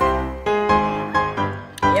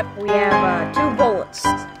 Yep, we have 2 bullets.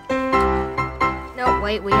 No,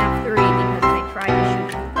 wait, we have 3 because they tried to shoot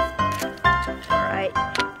me. Alright.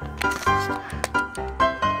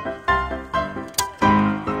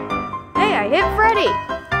 Hey, I hit Freddy!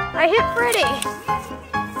 I hit Freddy!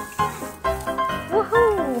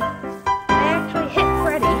 Woohoo! I actually hit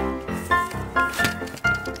Freddy.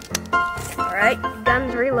 Alright,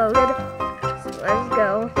 gun's reloaded. Let's go.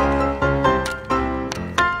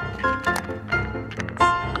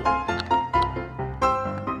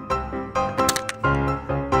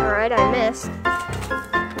 Alright, I missed.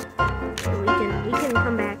 We can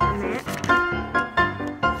come back on that.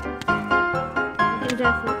 We can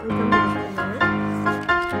definitely come back on that.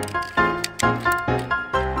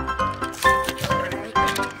 Alright,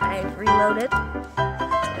 I've reloaded.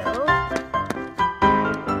 Let's go.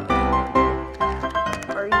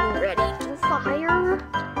 Are you ready to fire?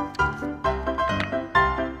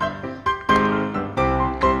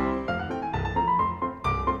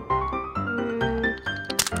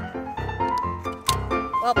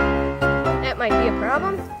 Well, that might be a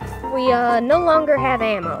problem. We no longer have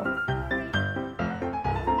ammo.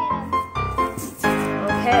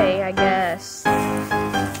 Okay, I guess.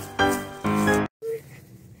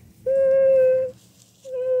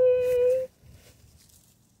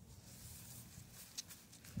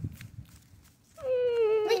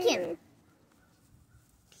 Lick him.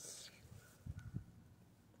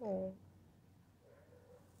 Oh.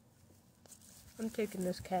 I'm taking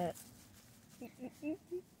this cat.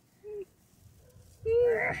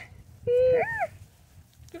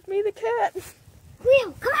 Give me the cat.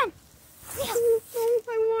 Cleo, come on. Cleo. Oh,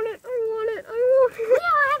 I want it. I want it. I want it. Cleo,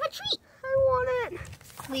 I have a treat. I want it.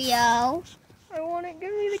 Cleo. I want it.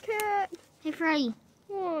 Give me the cat. Hey, Freddy.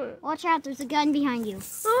 What? Watch out, there's a gun behind you.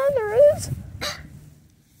 Oh, there is.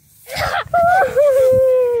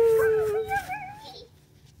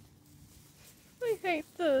 I hate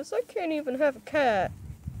this. I can't even have a cat.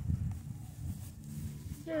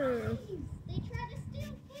 They tried to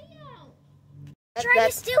steal Cleo. Trying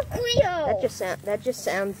to steal Cleo. That just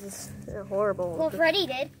sounds horrible. Well, Freddy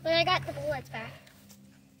did, but I got the bullets back.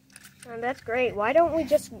 That's great. Why don't we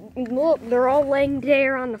just look? They're all laying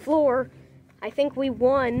there on the floor. I think we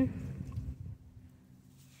won.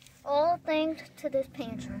 All thanks to this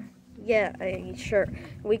panther. Yeah, sure.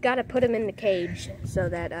 We gotta put him in the cage so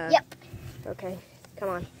that. Yep. Okay, come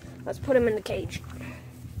on. Let's put him in the cage.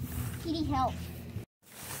 Kitty, help.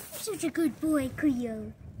 You're such a good boy,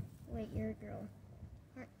 Cleo. Wait, you're a girl.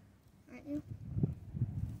 Aren't you?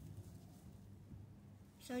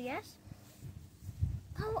 So, yes?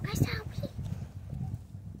 Oh, I saw a peek.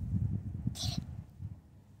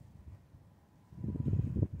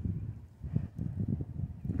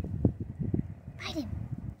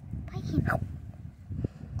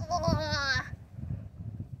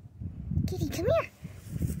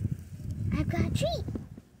 I've got a treat.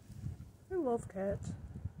 I love cats.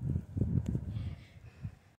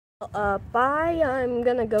 Bye. I'm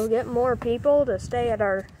gonna go get more people to stay at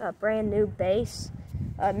our brand new base.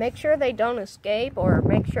 Make sure they don't escape, or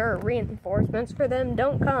make sure reinforcements for them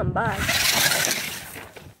don't come. Bye.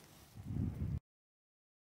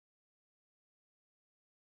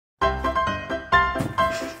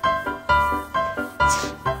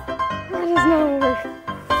 That is not over.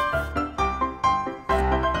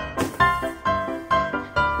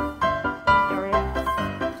 Darn it.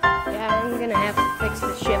 Yeah, I'm gonna have to fix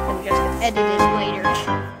the ship and just edit it later.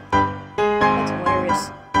 That's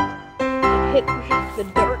hilarious. It hit the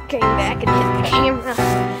dirt, came back and hit the camera,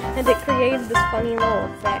 and it created this funny little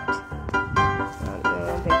effect.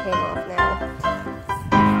 They came off now.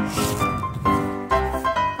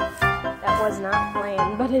 That was not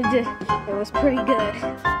planned, but it was pretty good.